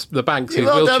be on the bank. You've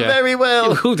all done very well.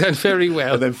 You've all done very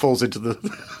well. And then falls into the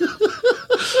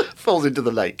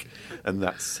lake. And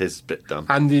that's his bit done.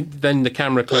 And then the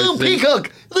camera closes. Oh,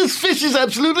 Peacock! This fish is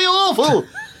absolutely awful!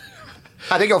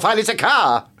 I think you'll find it's a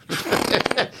car.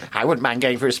 I wouldn't mind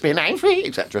going for a spin, I'm free,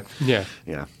 etc. Yeah.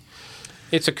 Yeah.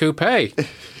 It's a coupe. I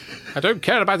don't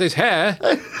care about his hair.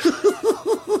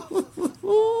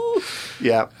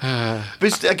 Yeah.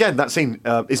 But again, that scene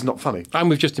is not funny. And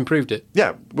we've just improved it.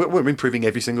 Yeah, we're improving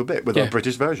every single bit with our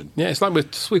British version. Yeah, it's like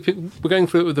we're going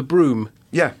through it with a broom.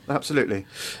 Yeah, absolutely.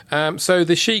 So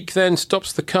the Sheik then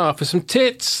stops the car for some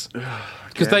tits.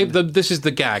 Because this is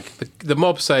the gag. The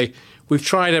mob say, we've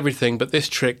tried everything, but this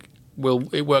trick,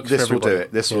 it works for everybody.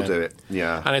 This will do it.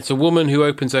 Yeah. And it's a woman who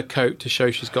opens her coat to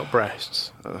show she's got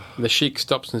breasts. And the Sheik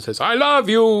stops and says, I love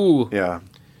you! Yeah.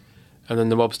 And then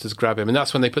the mobsters grab him. And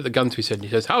that's when they put the gun to his head. And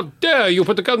he says, how dare you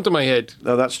put the gun to my head?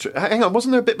 No, that's true. Hang on,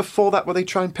 wasn't there a bit before that where they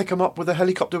try and pick him up with a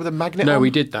helicopter with a magnet No, on? we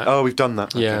did that. Oh, we've done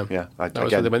that. Okay. Yeah. Yeah. That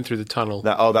was when they went through the tunnel.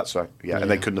 That's right. Yeah, and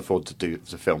they couldn't afford to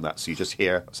film that, so you just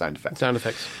hear sound effects. Sound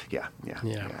effects. Yeah.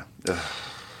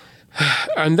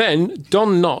 And then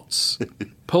Don Knotts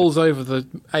pulls over the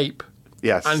ape.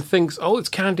 Yes. And thinks, it's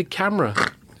Candid Camera,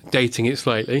 dating it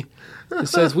slightly. And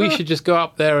says, we should just go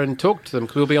up there and talk to them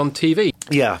because we'll be on TV.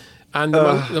 Yeah. And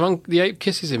the ape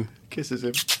kisses him. Kisses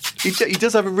him. He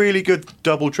does have a really good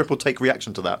double, triple take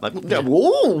reaction to that. Like,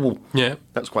 whoa! Yeah.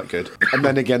 That's quite good. And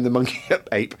then again, the monkey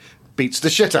ape beats the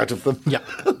shit out of them. Yeah.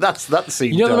 That's that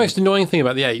scene. You know the most annoying thing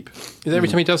about the ape is every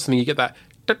time he does something, you get that.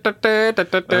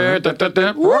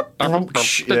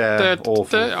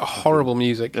 Awful. Horrible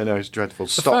music. I know, it's dreadful.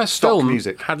 The first film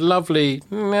music had lovely.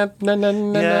 Or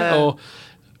what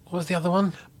was the other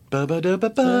one? Yeah, all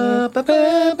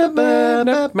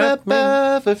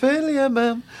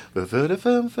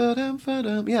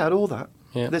that.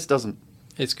 Yeah. This doesn't.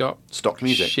 It's got stock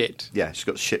music. Shit. Yeah, she's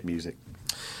got shit music.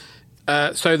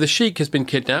 So the Sheik has been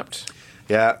kidnapped.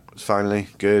 Yeah, finally.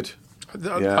 Good.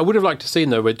 I would have liked to see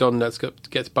though where Don Knotts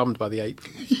gets bummed by the ape.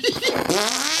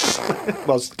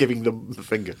 Whilst giving them the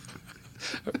finger.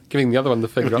 Giving the other one the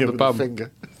finger up the bum.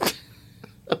 Finger.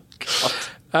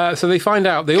 So they find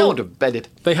out they all bedded.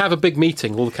 They have a big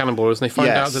meeting, all the cannonballers, and they find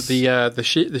out that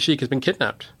the Sheik has been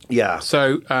kidnapped. Yeah.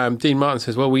 So Dean Martin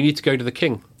says, "Well, we need to go to the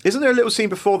king." Isn't there a little scene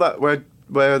before that where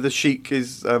the Sheik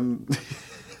is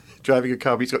driving a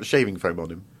car, but he's got shaving foam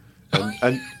on him,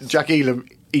 and Jack Elam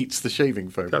eats the shaving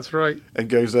foam. That's right. And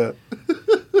goes a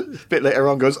bit later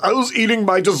on, goes, I was eating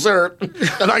my dessert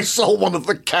and I saw one of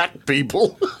the cat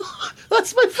people.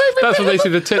 That's my favourite bit. That's when they see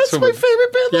the tits That's my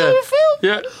favourite bit of the whole film.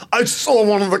 Yeah. I saw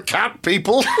one of the cat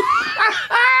people.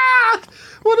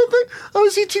 What are they? I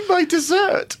was eating my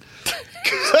dessert.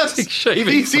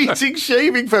 He's eating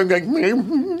shaving foam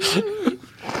going,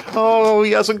 oh,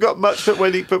 he hasn't got much, but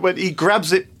when he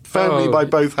grabs it firmly by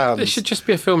both hands. There should just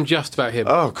be a film just about him.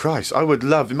 Oh, Christ. I would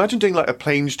love... Imagine doing like a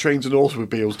planes, trains and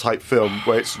automobiles type film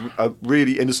where it's a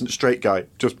really innocent straight guy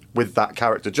just with that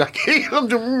character, Jack Elam.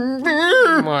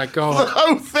 Oh, my God. The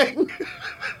whole thing.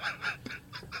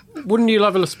 Wouldn't you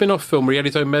love a spin-off film where he had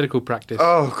his own medical practice?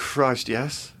 Oh, Christ,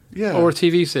 yes. Yeah. Or a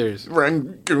TV series.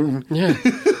 Rangoon. Yeah.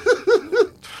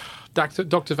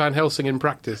 Dr. Van Helsing in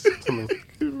practice. Something. Can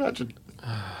you imagine?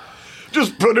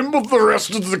 Just put him with the rest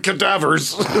of the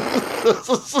cadavers.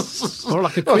 Or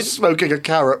like smoking a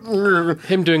carrot.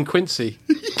 Him doing Quincy.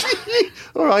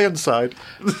 Or Ironside.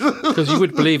 Because you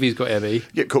would believe he's got ME.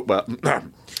 Get cooked that.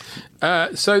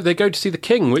 So they go to see the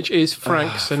king, which is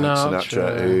Frank Sinatra. Frank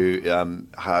Sinatra, who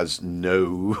has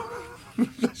no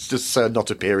It's just Sir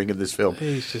not appearing in this film.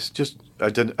 He's just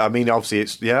obviously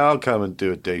it's, I'll come and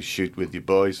do a day shoot with you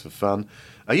boys for fun.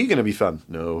 Are you going to be fun?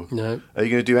 No. No. Are you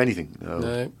going to do anything? No. No.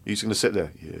 Are you just going to sit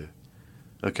there? Yeah.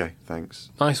 Okay, thanks.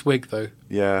 Nice wig, though.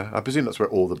 Yeah, I presume that's where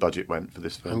all the budget went for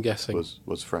this film. I'm guessing.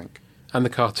 Was Frank. And the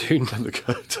cartoon.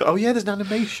 Oh, yeah, there's an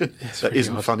animation. That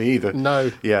isn't funny either.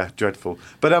 No. Yeah, dreadful.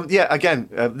 But, again,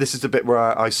 this is the bit where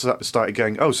I started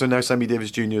going, oh, so now Sammy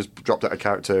Davis Jr. has dropped out of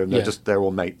character and they're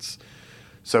all mates.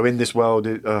 So in this world,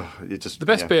 it just... The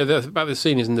best bit about this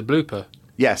scene is in the blooper.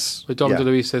 Yes. Where Dom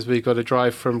DeLuise says, we've got to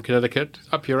drive from Connecticut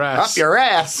up your ass. Up your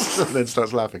ass! And then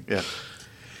starts laughing, yeah.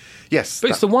 Yes. But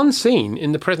it's the one scene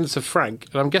in the presence of Frank,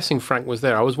 and I'm guessing Frank was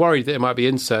there. I was worried that it might be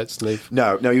inserts.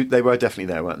 No, they were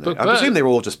definitely there, weren't they? I presume they were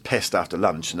all just pissed after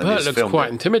lunch. And then Bert looks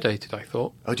quite intimidated, I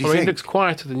thought. Oh, do you think? He looks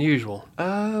quieter than usual.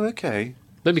 Oh, okay.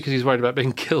 Maybe because he's worried about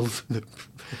being killed.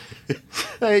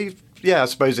 I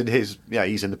suppose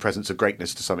he's in the presence of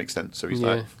greatness to some extent. So he's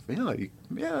like, I like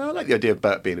the idea of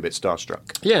Bert being a bit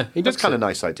starstruck. Yeah, that's kind of a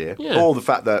nice idea. Yeah. Or the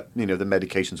fact that the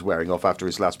medication's wearing off after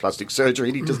his last plastic surgery,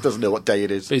 and he just doesn't know what day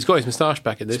it is. But he's got his moustache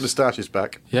back in this. His moustache is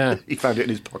back. Yeah, he found it in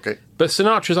his pocket. But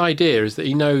Sinatra's idea is that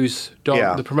he knows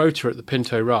Dom, the promoter at the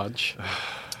Pinto Ranch.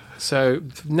 So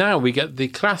now we get the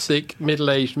classic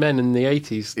middle-aged men in the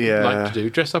 80s like to do,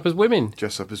 dress up as women.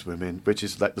 Dress up as women, which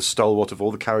is like the stalwart of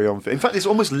all the Carry On. In fact, it's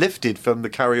almost lifted from the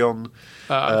Carry On...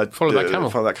 Follow That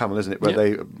Camel. Follow That Camel, isn't it? Where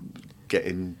they get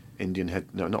in Indian head...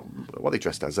 No, not what they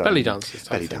dressed as. Belly dances.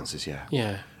 Belly dances, yeah.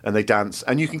 Yeah. And they dance.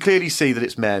 And you can clearly see that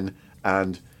it's men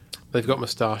and... They've got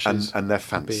moustaches. And they're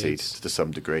fancied to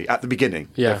some degree. At the beginning,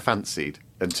 they're fancied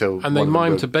until... And they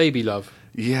mime to Baby Love.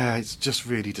 Yeah, it's just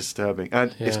really disturbing.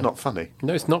 And it's not funny.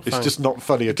 No, it's not funny. It's just not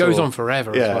funny at all. It goes on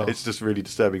forever as well. It's just really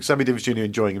disturbing. Sammy Davis Jr.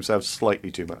 enjoying himself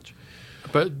slightly too much.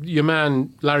 But your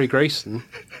man, Larry Grayson,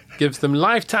 gives them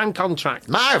lifetime contracts.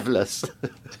 Marvellous.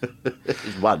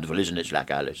 It's wonderful, isn't it,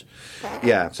 Slack Alice?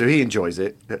 Yeah, so he enjoys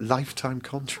it. Lifetime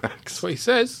contracts. That's what he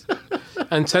says.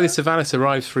 And Telly Savalas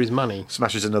arrives for his money.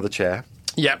 Smashes another chair.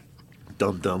 Yep.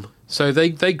 Dum-dum. So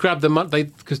they grab the money,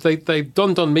 because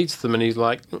Don meets them and he's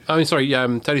like, Telly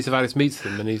Savalas meets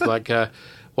them and he's like,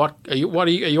 what are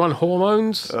you on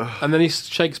hormones? And then he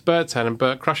shakes Bert's hand and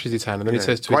Bert crushes his hand and then he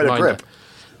says to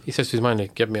his minder,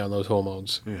 get me on those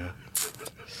hormones. Yeah.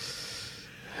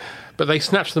 But they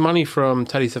snatch the money from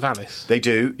Telly Savalas. They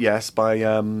do, yes, by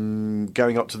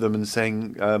going up to them and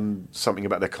saying something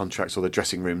about their contracts or their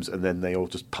dressing rooms, and then they all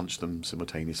just punch them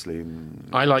simultaneously.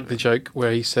 I like the joke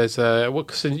where he says,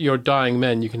 since you're dying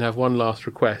men, you can have one last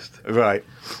request. Right.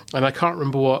 And I can't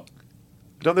remember what...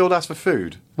 Don't they all ask for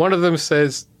food? One of them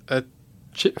says,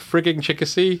 frigging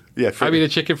chickasee? Yeah, a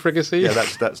chicken fricassee? Yeah,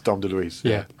 that's Dom DeLuise.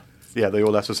 Yeah. Yeah, they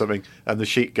all ask for something, and the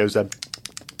sheik goes,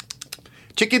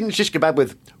 chicken shish kebab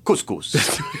with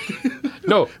couscous.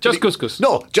 No, just couscous.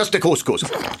 No, just a couscous.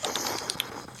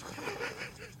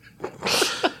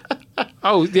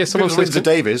 Oh, yeah, someone says... Windsor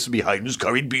Davis behind his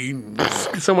curried beans.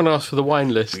 Someone asked for the wine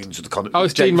list. Beans of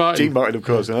it's Gene Martin. Gene Martin, of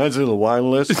course. That's a little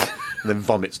wine list. And then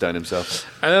vomits down himself.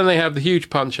 And then they have the huge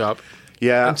punch-up.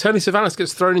 Yeah. And Telly Savalas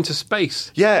gets thrown into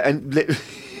space. Yeah, and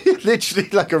literally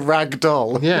like a rag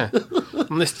doll. Yeah.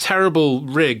 On this terrible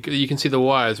rig that you can see the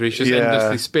wires where he's just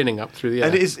endlessly spinning up through the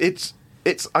air. And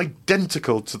it's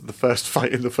identical to the first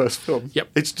fight in the first film. Yep.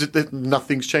 It's just,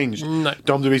 nothing's changed. No.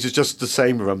 Dom DeLuise is just the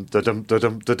same. Hello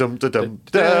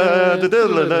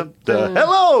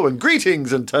and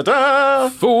greetings and ta-da.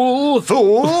 Fool.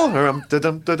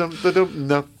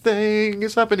 Nothing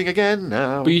is happening again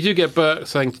now. But you do get Bert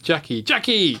saying to Jackie.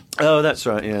 Oh, that's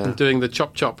right, yeah. And doing the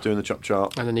chop. Doing the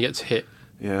chop. And then he gets hit.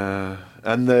 Yeah.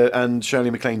 And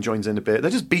Shirley MacLaine joins in a bit. They're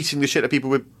just beating the shit at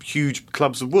people with huge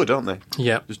clubs of wood, aren't they?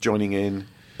 Yeah. Just joining in.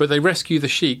 But they rescue the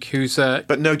sheik, who's...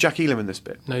 But no Jack Elam in this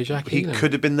bit. No Jack Elam. He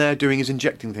could have been there doing his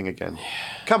injecting thing again. Yeah.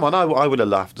 Come on, I would have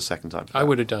laughed a second time. I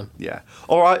would have done. Yeah.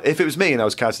 Or if it was me and I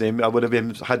was casting him, I would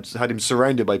have had him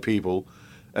surrounded by people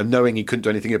and knowing he couldn't do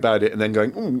anything about it and then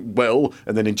going,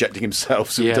 and then injecting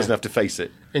himself so he doesn't have to face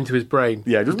it. Into his brain.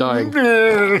 Yeah, just dying.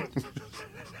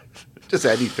 Just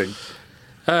anything.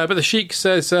 But the sheik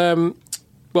says, Don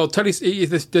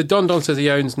says he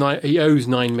owes 9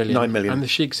 million. 9 million. And the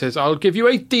sheik says, I'll give you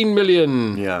 18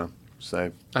 million. Yeah,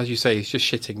 so... As you say, he's just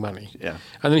shitting money. Yeah.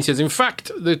 And then he says, in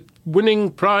fact, the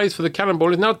winning prize for the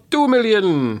cannonball is now 2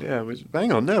 million. Yeah,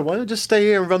 hang on, no, why don't I just stay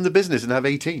here and run the business and have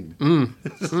 18?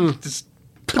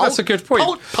 That's a good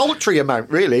point. Poultry amount,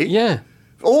 really. Yeah.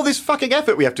 All this fucking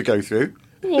effort we have to go through.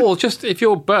 Well, just if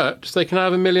you're Bert, just they can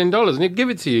have $1 million and he'd give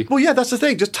it to you. Well, yeah, that's the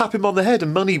thing. Just tap him on the head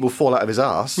and money will fall out of his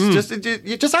arse.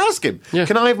 Just ask him. Yeah.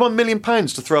 Can I have £1 million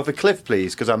to throw off a cliff,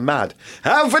 please? Because I'm mad.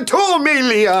 Have for 2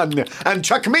 million and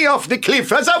chuck me off the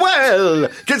cliff as well,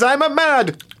 because I'm a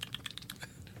mad.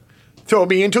 Throw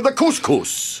me into the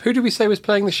couscous. Who did we say was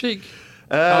playing the Sheik?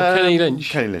 Kenny Lynch.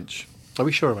 Kenny Lynch. Are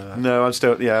we sure about that? No, I'm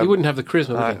still, yeah. He wouldn't have the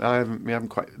charisma, would he? We haven't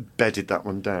quite bedded that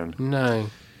one down. No.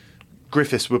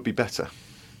 Griffiths would be better.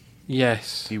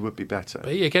 Yes. He would be better.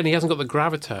 But again, he hasn't got the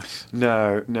gravitas.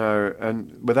 No.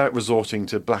 And without resorting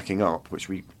to blacking up,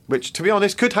 which to be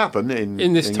honest, could happen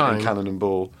in this time. In Cannon and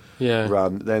Ball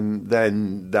run,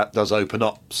 then that does open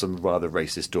up some rather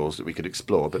racist doors that we could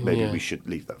explore, but maybe we should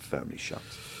leave that firmly shut.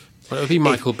 Well, it would be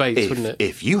Michael Bates, wouldn't it?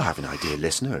 If you have an idea,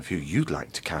 listener, of who you'd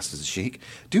like to cast as a Sheik,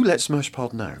 do let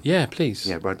Smirshpod know. Yeah, please.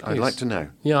 Yeah, I'd like to know.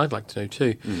 Yeah, I'd like to know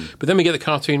too. But then we get the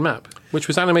cartoon map, which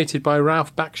was animated by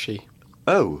Ralph Bakshi.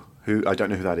 Oh, who I don't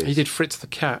know who that is. He did Fritz the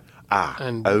Cat.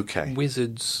 And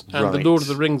Wizards and the Lord of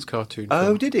the Rings cartoon.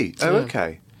 Oh, did he? Oh,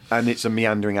 okay. And it's a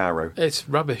meandering arrow. It's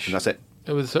rubbish. And that's it.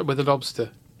 With a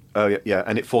lobster. Oh, yeah,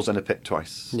 and it falls in a pit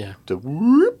twice. Yeah.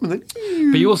 Whoop, and then...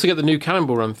 But you also get the new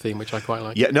Cannonball Run theme, which I quite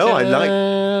like. Yeah, no, I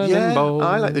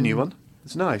like the new one.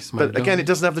 It's nice. But again, it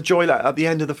doesn't have the joy like at the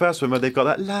end of the first one where they've got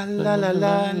that la la la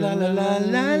la la la la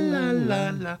la la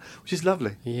la la, which is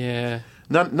lovely. Yeah.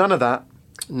 None of that.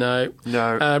 No.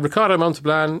 No. Ricardo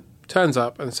Montalban turns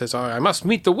up and says, I must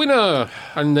meet the winner.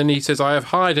 And then he says, I have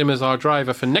hired him as our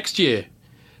driver for next year,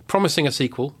 promising a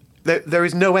sequel. There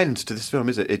is no end to this film,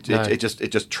 is it? It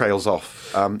just trails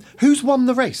off. Who's won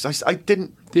the race? I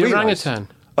didn't realise. Orangutan.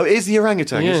 Oh, it is the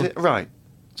orangutan, is it? Right.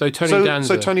 So Tony Danza.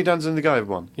 So Tony Danza and the guy have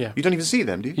won? Yeah. You don't even see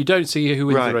them, do you? You don't see who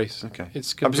wins the race. Okay.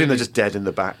 It's I presume they're just dead in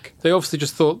the back. They obviously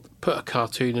just thought, put a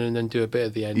cartoon in and then do a bit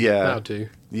at the end. Yeah. That'll do.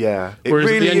 Yeah.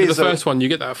 Whereas at the end of the first one, you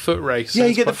get that foot race. Yeah,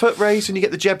 you get the foot race and you get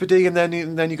the Jeopardy and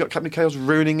then you got Captain Chaos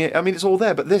ruining it. I mean, it's all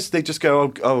there. But this, they just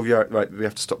go, oh yeah, right, we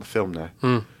have to stop the film now.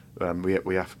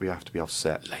 We have to be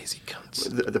offset. Lazy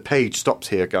cunts. The page stops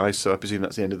here, guys, so I presume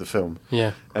that's the end of the film.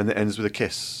 Yeah. And it ends with a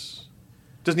kiss.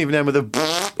 Doesn't even end with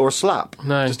a or a slap.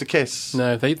 No. Just a kiss.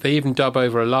 No, they even dub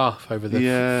over a laugh over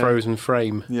the frozen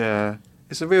frame. Yeah.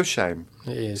 It's a real shame.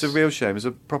 It is. It's a real shame. It's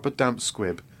a proper damp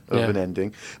squib of an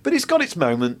ending. But it's got its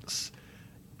moments.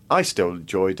 I still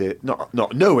enjoyed it.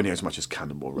 Not nowhere near as much as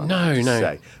Cannonball Run. No.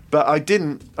 Say. But I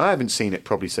haven't seen it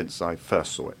probably since I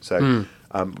first saw it. So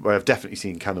I've definitely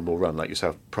seen Cannonball Run, like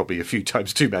yourself, probably a few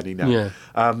times too many now. Yeah.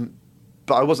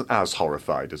 But I wasn't as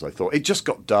horrified as I thought. It just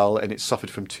got dull and it suffered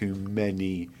from too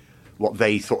many what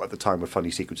they thought at the time were funny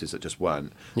sequences that just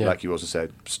weren't. Yeah. Like you also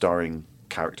said, starring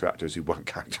character actors who weren't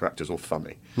character actors or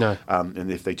funny. No.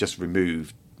 And if they just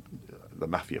removed the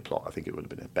mafia plot, I think it would have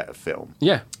been a better film.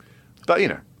 Yeah. But, you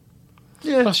know.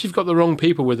 Yeah. Plus, you've got the wrong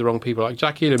people with the wrong people. Like,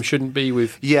 Jack Elam shouldn't be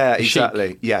with exactly.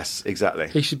 Sheik. Yes, exactly.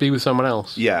 He should be with someone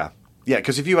else. Yeah. Yeah,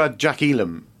 because if you had Jack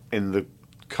Elam in the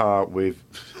car with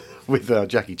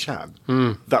Jackie Chan,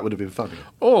 that would have been funny.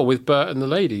 Or with Bert and the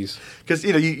ladies. Because,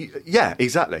 you know,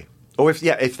 exactly. Or if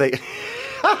they...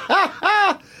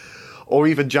 Or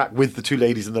even Jack with the two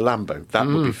ladies in the Lambo. That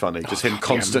would be funny. Just him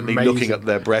constantly looking at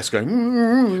their breasts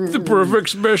going... The perfect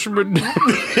specimen.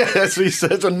 Yes, he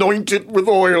says, anointed with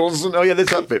oils. And, there's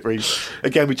that bit where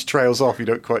again, which trails off. You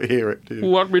don't quite hear it, do you?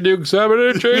 Want me to examine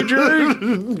it,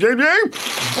 JJ?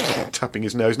 Tapping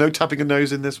his nose. No tapping a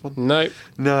nose in this one? No.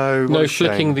 No. No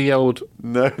flicking the old...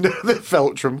 No, the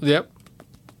Feltrum. Yep.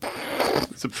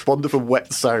 It's a wonderful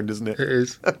wet sound, isn't it? It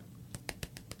is.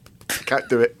 Can't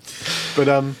do it.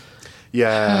 But,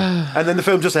 yeah, and then the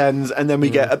film just ends, and then we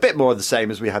get a bit more of the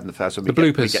same as we had in the first one. We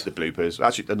get the bloopers.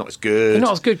 Actually, they're not as good. They're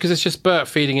not as good because it's just Bert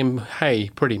feeding him hay,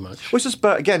 pretty much. Well, it's just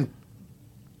Bert, again,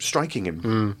 striking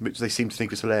him, which they seem to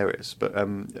think is hilarious. But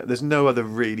there's no other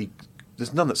really...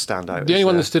 There's none that stand out. The only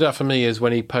one that stood out for me is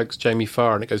when he pokes Jamie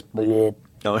Farr and it goes... No.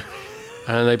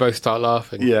 And they both start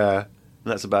laughing. Yeah,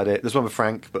 that's about it. There's one with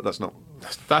Frank, but that's not...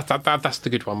 That's the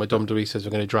good one where Dom DeLuise says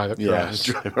we're going to drive up your ass.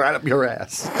 Drive right up your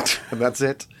ass. And that's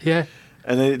it. Yeah.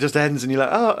 And then it just ends and you're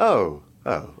like, oh,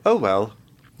 well.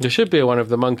 There should be one of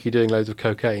the monkey doing loads of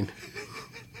cocaine.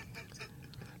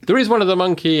 There is one of the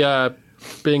monkey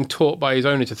being taught by his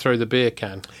owner to throw the beer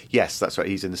can. Yes, that's right.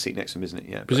 He's in the seat next to him, isn't it?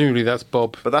 Yeah. Presumably that's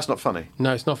Bob. But that's not funny.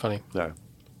 No, it's not funny. No.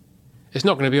 It's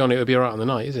not going to be on It Would Be Alright on the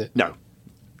Night, is it? No.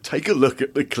 Take a look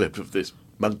at the clip of this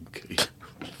monkey.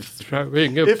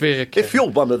 Throwing a beer can. If you're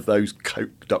one of those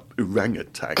coked up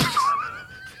orangutans,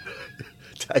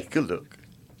 take a look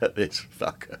at this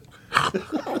fucker.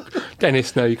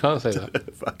 Dennis, no, you can't say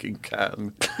that. Fucking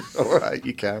can. All right,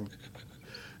 you can.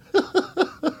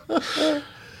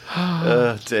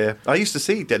 Oh, dear. I used to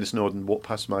see Dennis Norden walk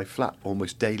past my flat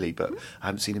almost daily, but I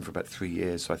haven't seen him for about 3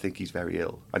 years, so I think he's very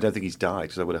ill. I don't think he's died,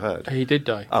 because I would have heard. He did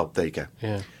die. Oh, there you go.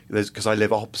 Yeah. Because I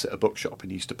live opposite a bookshop,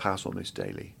 and he used to pass almost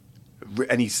daily.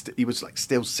 And he was like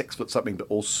still 6 foot something, but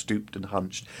all stooped and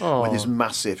hunched with his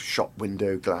massive shop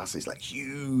window glasses, like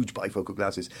huge bifocal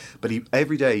glasses. But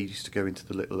every day he used to go into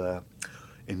the little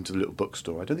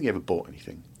bookstore. I don't think he ever bought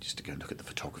anything. Just to go and look at the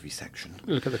photography section,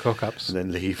 look at the cock-ups, and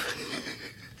then leave.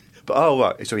 But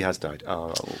right, so he has died.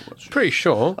 Oh, that's pretty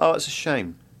sure. Oh, it's a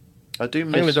shame. I do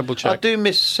miss. I'm gonna double check. I do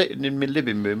miss sitting in my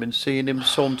living room and seeing him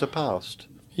saunter past.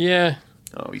 Yeah.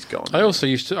 Oh, he's gone. I also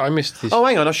I missed this. Oh,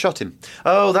 hang on, I shot him.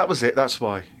 Oh, that was it. That's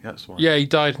why. Yeah, he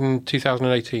died in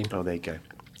 2018. Oh, there you go.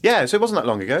 Yeah, so it wasn't that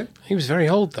long ago. He was very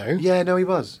old, though. Yeah, no, he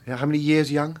was. Yeah, how many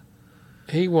years young?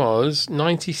 He was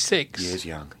 96. Years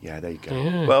young. Yeah, there you go.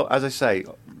 Yeah. Well, as I say,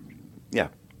 yeah,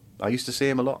 I used to see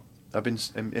him a lot. I've been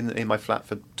in my flat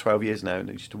for 12 years now, and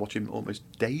I used to watch him almost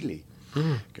daily.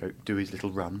 Go do his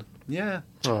little run. Yeah.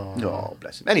 Oh,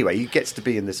 bless him. Anyway, he gets to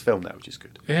be in this film now, which is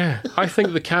good. Yeah. I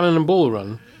think the Cannon and Ball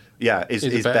run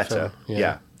is better. Yeah.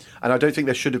 Yeah. And I don't think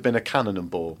there should have been a Cannon and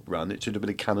Ball run. It should have been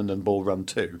a Cannon and Ball run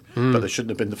 2. But there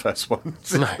shouldn't have been the first one.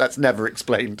 No. That's never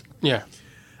explained. Yeah.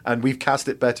 And we've cast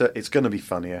it better. It's going to be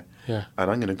funnier. Yeah.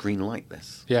 And I'm going to green light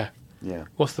this. Yeah. Yeah.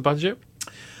 What's the budget?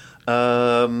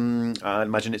 I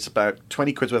imagine it's about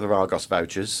 20 quid's worth of Argos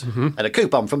vouchers and a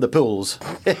coupon from the pools.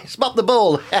 Spot the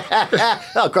ball.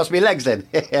 I'll cross my legs then.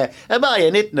 Am I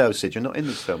in it? No, Sid, you're not in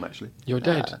this film, actually. You're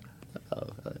dead. Oh,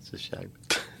 that's a shame.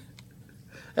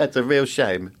 That's a real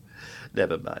shame.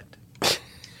 Never mind.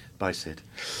 Bye, Sid.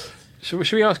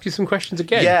 Should we ask you some questions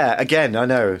again? Yeah, again. I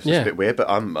know it's a bit weird, but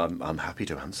I'm happy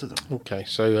to answer them. Okay,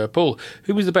 so Paul,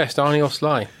 who was the best, Arnie or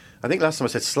Sly? I think last time I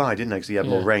said Sly, didn't I? Because he had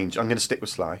more range. I'm going to stick with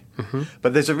Sly.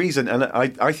 But there's a reason, and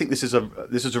I think this is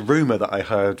a rumour that I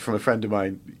heard from a friend of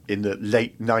mine in the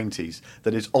late 90s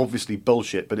that is obviously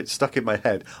bullshit, but it's stuck in my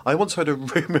head. I once heard a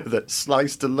rumour that Sly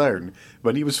Stallone,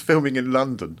 when he was filming in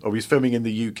London, or he was filming in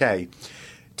the UK,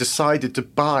 decided to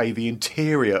buy the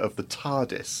interior of the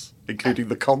TARDIS, including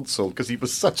the console, because he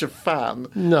was such a fan,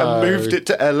 and moved it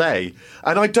to LA.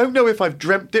 And I don't know if I've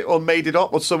dreamt it or made it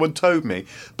up or someone told me,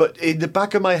 but in the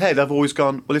back of my head I've always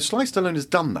gone, well, if Sly Stallone has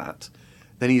done that,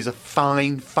 then he's a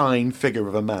fine figure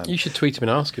of a man. You should tweet him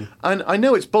and ask him. And I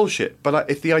know it's bullshit, but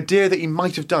if the idea that he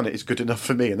might have done it is good enough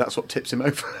for me, and that's what tips him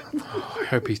over. I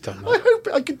hope he's done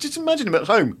that. I could just imagine him at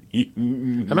home.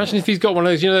 Imagine if he's got one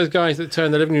of those, those guys that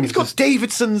turn their living rooms... He's got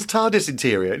Davidson's TARDIS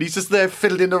interior, and he's just there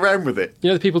fiddling around with it.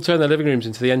 The people turn their living rooms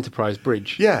into the Enterprise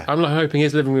Bridge. Yeah. I'm like hoping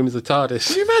his living room is the TARDIS.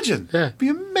 Can you imagine? Yeah. It'd be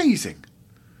amazing.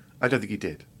 I don't think he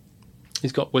did.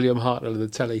 He's got William Hartnell on the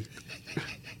telly.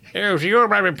 Oh, so you're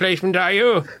my replacement, are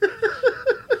you?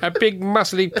 A big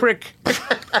muscly prick.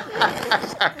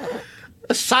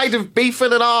 A side of beef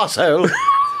and an arsehole.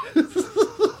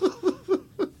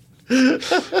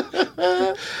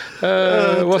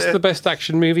 What's the best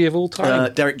action movie of all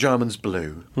time? Derek Jarman's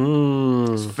Blue.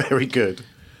 It's very good.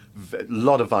 A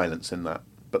lot of violence in that,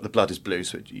 but the blood is blue,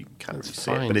 so you can't really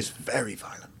see it. But it's very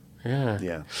violent.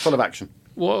 Yeah, full of action.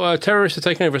 Well, terrorists are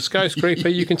taking over a skyscraper.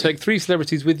 You can take 3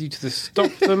 celebrities with you to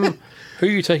stop them. Who are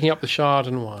you taking up the Shard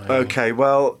and why? Okay,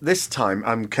 well, this time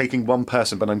I'm taking one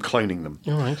person, but I'm cloning them.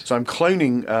 All right. So I'm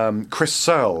cloning Chris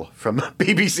Searle from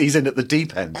BBC's In at the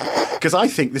Deep End, because I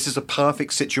think this is a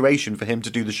perfect situation for him to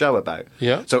do the show about.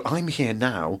 Yeah. So I'm here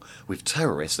now with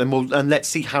terrorists, and let's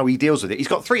see how he deals with it. He's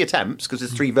got 3 attempts, because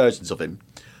there's 3 versions of him.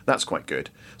 That's quite good.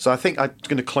 So I think I'm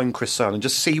going to clone Chris Searle and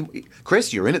just see...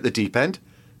 Chris, you're in at the deep end.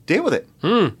 Deal with it.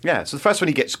 Yeah, so the first one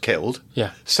he gets killed.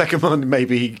 Yeah. Second one,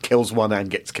 maybe he kills one and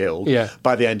gets killed. Yeah.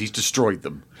 By the end, he's destroyed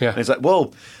them. Yeah. And he's like,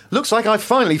 well, looks like I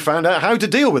finally found out how to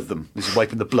deal with them. He's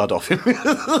wiping the blood off him.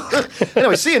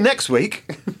 Anyway, see you next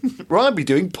week. Where I'll be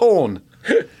doing porn.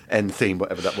 End theme,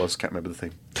 whatever that was. Can't remember the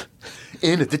theme.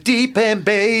 In at the deep end,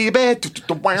 baby. It's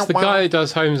the guy who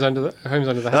does Homes Under the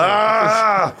Head.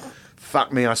 Ah!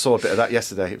 Fuck me, I saw a bit of that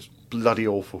yesterday. It was bloody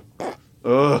awful.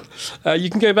 Ugh.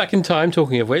 You can go back in time,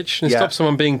 talking of which, and stop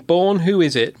someone being born. Who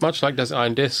is it? Much like Does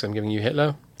Iron Disc, I'm giving you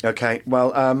Hitler. Okay,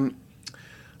 well,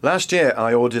 last year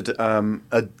I ordered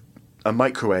a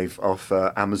microwave off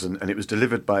Amazon, and it was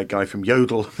delivered by a guy from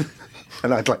Yodel,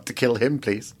 and I'd like to kill him,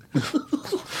 please.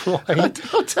 Why?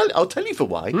 I'll tell you for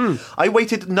why. I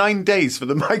waited 9 days for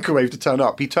the microwave to turn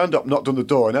up. He turned up, knocked on the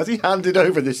door, and as he handed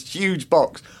over this huge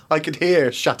box, I could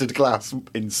hear shattered glass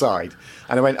inside.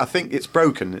 And I went, I think it's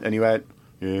broken. And he went,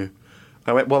 yeah.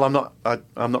 I went, well, I'm not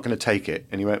going to take it.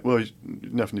 And he went, well, it's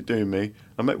nothing to do with me.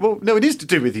 I went, well, no, it is to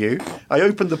do with you. I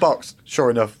opened the box. Sure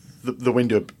enough, the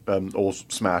window all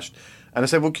smashed. And I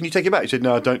said, well, can you take it back? He said,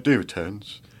 no, I don't do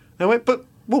returns. I went, but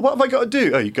what have I got to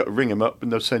do? Oh, you've got to ring them up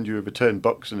and they'll send you a return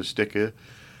box and a sticker.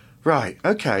 Right,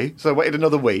 okay. So I waited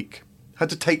another week. Had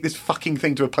to take this fucking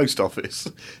thing to a post office,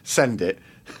 send it.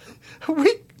 A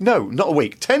week? No, not a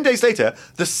week. 10 days later,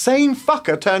 the same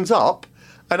fucker turns up,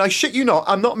 and I shit you not,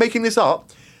 I'm not making this up.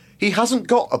 He hasn't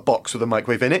got a box with a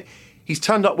microwave in it. He's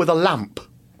turned up with a lamp.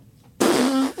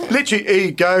 Literally, here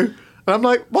you go. And I'm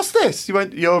like, what's this? He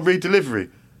went, your redelivery.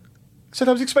 I said,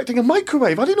 I was expecting a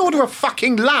microwave. I didn't order a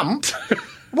fucking lamp.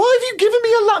 Why have you given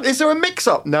me a lamp? Is there a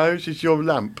mix-up? No, it's just your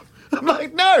lamp. I'm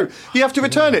like, no, you have to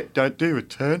return it. Don't do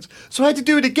returns. So I had to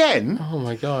do it again. Oh,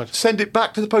 my God. Send it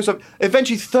back to the post office.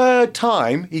 Eventually, third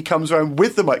time, he comes around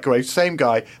with the microwave, same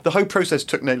guy. The whole process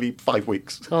took nearly 5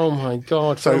 weeks. Oh, my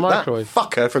God, for so a microwave.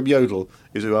 That fucker from Yodel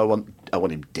is who I want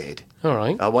him dead. All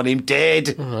right. I want him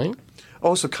dead. All right. I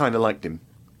also kind of liked him.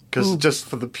 Because just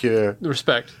for the pure...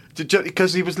 respect.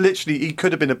 Because he was literally... He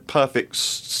could have been a perfect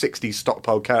 60s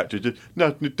stockpile character. Just,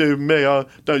 nothing to do with me. I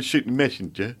don't shoot the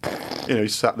messenger. You know, he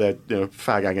sat there,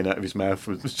 fag hanging out of his mouth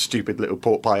with a stupid little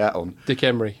pork pie hat on. Dick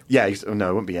Emery. Yeah, no,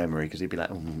 it wouldn't be Emery, because he'd be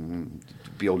like...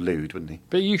 be all lewd, wouldn't he?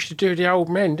 But he used to do the old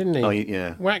men, didn't he? Oh,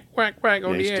 yeah. Whack, whack, whack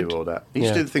on he the used head. to do all that. He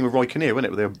used to do the thing with Roy Kinnear,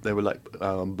 wasn't it? Where they were like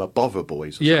bother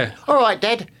boys. Or yeah. Something. All right,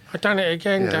 Dad. I done it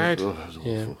again, Yeah, Dad.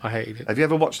 Yeah, I hated it. Have you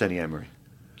ever watched any Emery?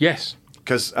 Yes.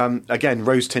 Because, again,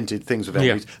 rose-tinted things with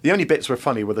Emery's. Yeah. The only bits were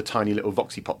funny were the tiny little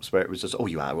voxy pops where it was just, oh,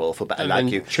 you are awful, but I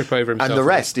like you. Trip over himself. And the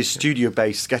rest is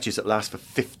studio-based sketches that last for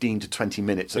 15 to 20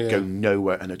 minutes that go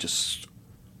nowhere and are just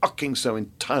fucking so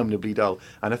interminably dull.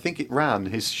 And I think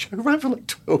his show ran for like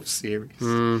 12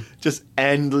 series. Just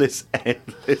endless.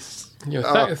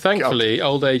 Yeah, thankfully,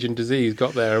 old age and disease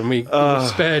got there and we weren't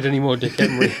spared any more Dick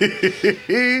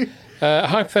Emery. A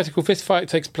hypothetical fistfight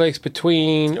takes place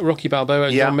between Rocky Balboa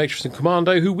and John Matrix and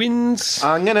Commando. Who wins?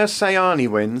 I'm going to say Arnie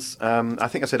wins. I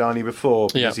think I said Arnie before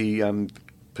because he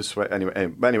persuaded...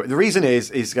 Anyway, the reason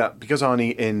is that because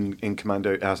Arnie in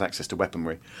Commando has access to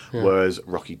weaponry, whereas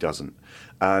Rocky doesn't.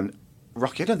 And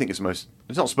Rocky, I don't think it's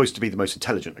not supposed to be the most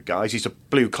intelligent of guys. He's a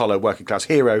blue-collar, working-class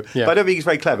hero, but I don't think he's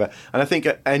very clever. And I think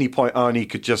at any point Arnie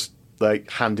could just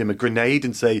hand him a grenade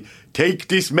and say, take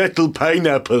this metal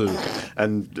pineapple,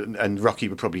 and Rocky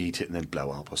would probably eat it and then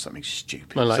blow up or something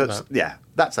stupid. I like that. Yeah,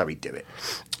 that's how he'd do it.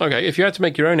 Okay, if you had to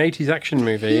make your own 80s action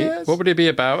movie, what would it be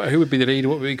about? Who would be the lead?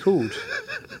 What would it be called?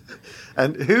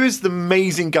 And who is the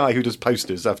amazing guy who does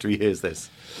posters after he hears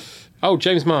this? Oh,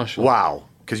 James Marshall. Wow.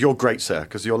 Because you're great, sir.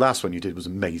 Because your last one you did was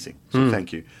amazing. So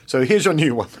thank you. So here's your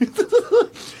new one.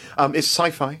 It's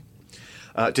sci-fi.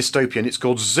 Dystopian. It's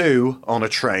called Zoo on a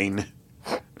Train.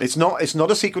 It's not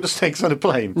a sequel to Snakes on a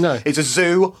Plane. No. It's a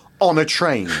zoo on a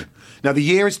train. Now, the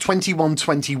year is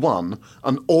 2121,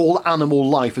 and all animal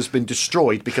life has been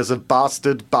destroyed because of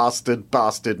bastard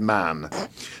man.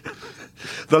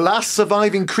 The last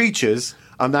surviving creatures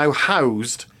are now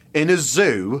housed in a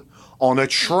zoo on a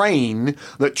train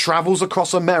that travels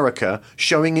across America,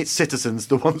 showing its citizens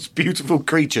the once beautiful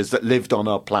creatures that lived on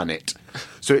our planet.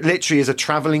 So it literally is a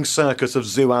travelling circus of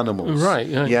zoo animals. Right,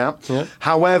 yeah.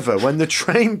 However, when the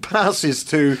train passes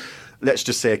to, let's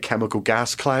just say, a chemical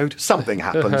gas cloud, something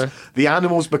happens. The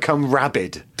animals become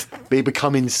rabid. They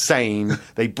become insane.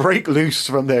 They break loose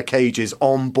from their cages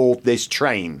on board this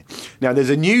train. Now, there's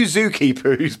a new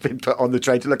zookeeper who's been put on the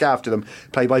train to look after them,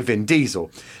 played by Vin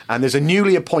Diesel. And there's a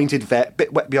newly appointed vet,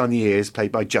 bit wet behind the ears,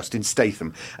 played by Justin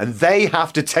Statham. And they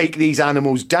have to take these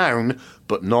animals down,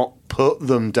 but not put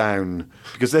them down,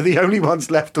 because they're the only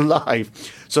ones left alive.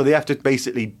 So they have to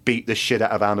basically beat the shit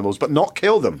out of animals, but not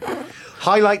kill them.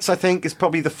 Highlights, I think, is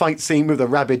probably the fight scene with the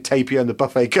rabid tapir and the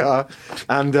buffet car.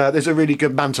 And there's a really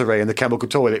good manta ray in the chemical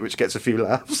toilet, which gets a few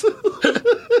laughs.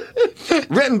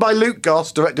 Written by Luke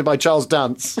Goss, directed by Charles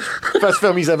Dance. First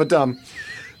film he's ever done.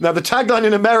 Now, the tagline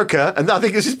in America, and I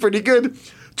think this is pretty good,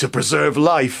 to preserve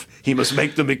life, he must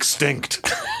make them extinct.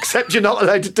 Except you're not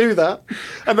allowed to do that.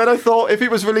 And then I thought, if it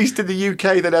was released in the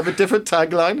UK, they'd have a different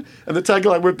tagline. And the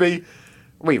tagline would be,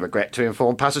 we regret to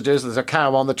inform passengers there's a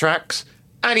cow on the tracks.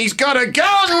 And he's got a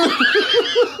gun!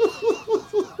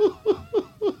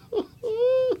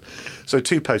 So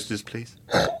 2 posters, please.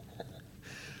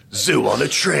 Zoo on a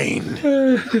train.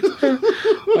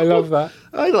 I love that.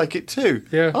 I like it too.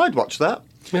 Yeah. I'd watch that.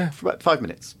 Yeah. For about 5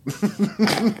 minutes.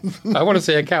 I want to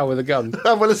see a cow with a gun.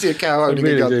 I want to see a cow holding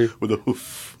a gun with a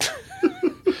hoof.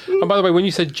 And by the way, when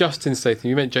you said Justin Statham,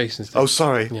 you meant Jason Statham. Oh,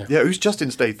 sorry. Yeah, who's Justin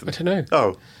Statham? I don't know.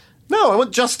 Oh. No, I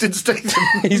want Justin Statham.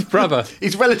 His brother.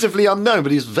 He's relatively unknown,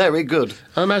 but he's very good.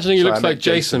 I'm imagining he looks like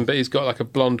Jason, but he's got like a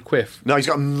blonde quiff. No, he's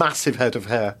got a massive head of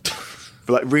hair.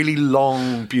 Like really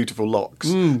long, beautiful locks.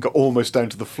 Got almost down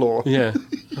to the floor. Yeah.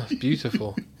 That's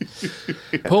beautiful.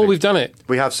 Paul, we've done it.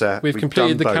 We have, sir. We've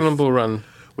completed the done both. Cannonball Run.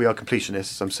 We are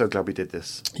completionists. I'm so glad we did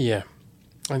this. Yeah.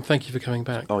 And thank you for coming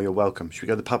back. Oh, you're welcome. Should we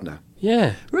go to the pub now?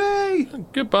 Yeah. Hooray!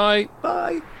 Goodbye.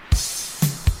 Bye.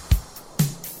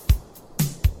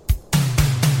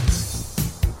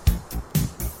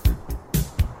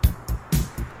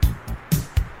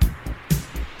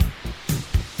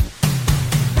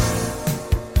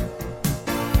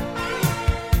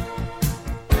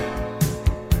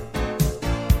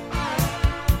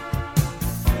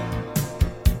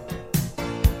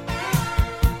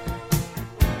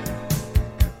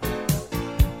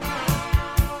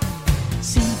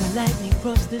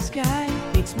 Across the sky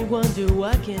makes me wonder,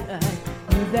 why can't I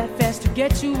move that fast to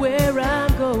get to where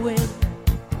I'm going?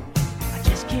 I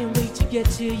just can't wait to get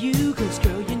to you, cause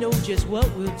girl, you know just what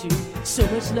we'll do. So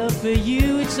much love for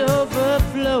you, it's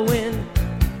overflowing.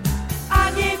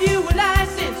 I gave you a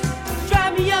license to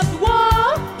drive me up the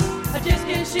wall. I just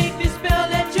can't shake this spell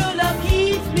that your love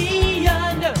keeps me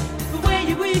under. The way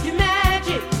you weave your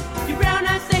magic, your brown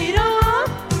eyes say it all.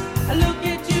 I look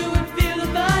at you and feel the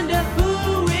thunder.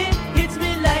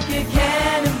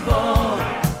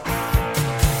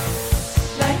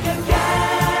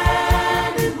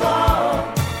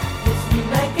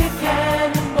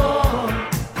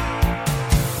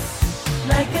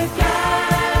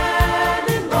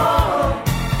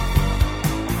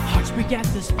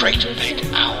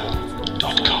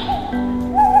 GreatBigOwl.com.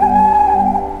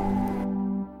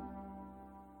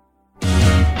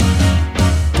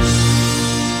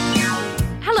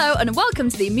 Hello and welcome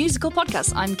to the musical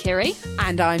podcast. I'm Kiri.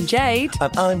 And I'm Jade.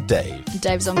 And I'm Dave.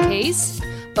 Dave's on keys.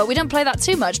 But we don't play that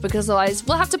too much because otherwise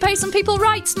we'll have to pay some people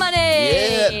rights money.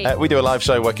 Yeah. We do a live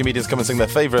show where comedians come and sing their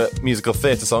favourite musical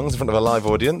theatre songs in front of a live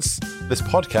audience. This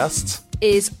podcast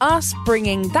is us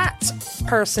bringing that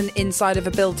person inside of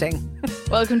a building.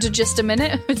 Welcome to Just a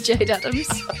Minute with Jade Adams.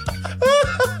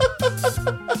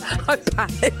 I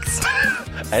panicked.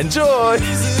 Enjoy.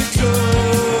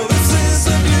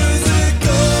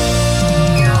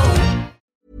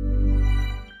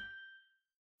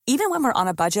 Even when we're on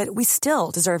a budget, we still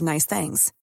deserve nice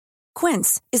things.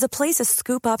 Quince is a place to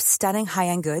scoop up stunning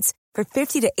high-end goods for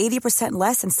 50 to 80%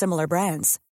 less than similar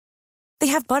brands. They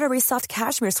have buttery soft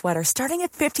cashmere sweaters starting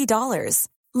at $50,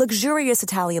 luxurious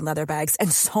Italian leather bags,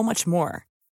 and so much more.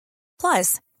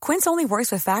 Plus, Quince only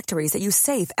works with factories that use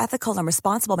safe, ethical, and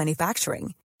responsible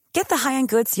manufacturing. Get the high-end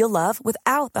goods you'll love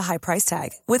without the high price tag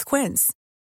with Quince.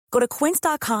 Go to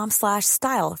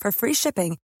quince.com/style for free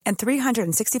shipping and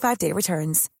 365-day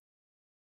returns.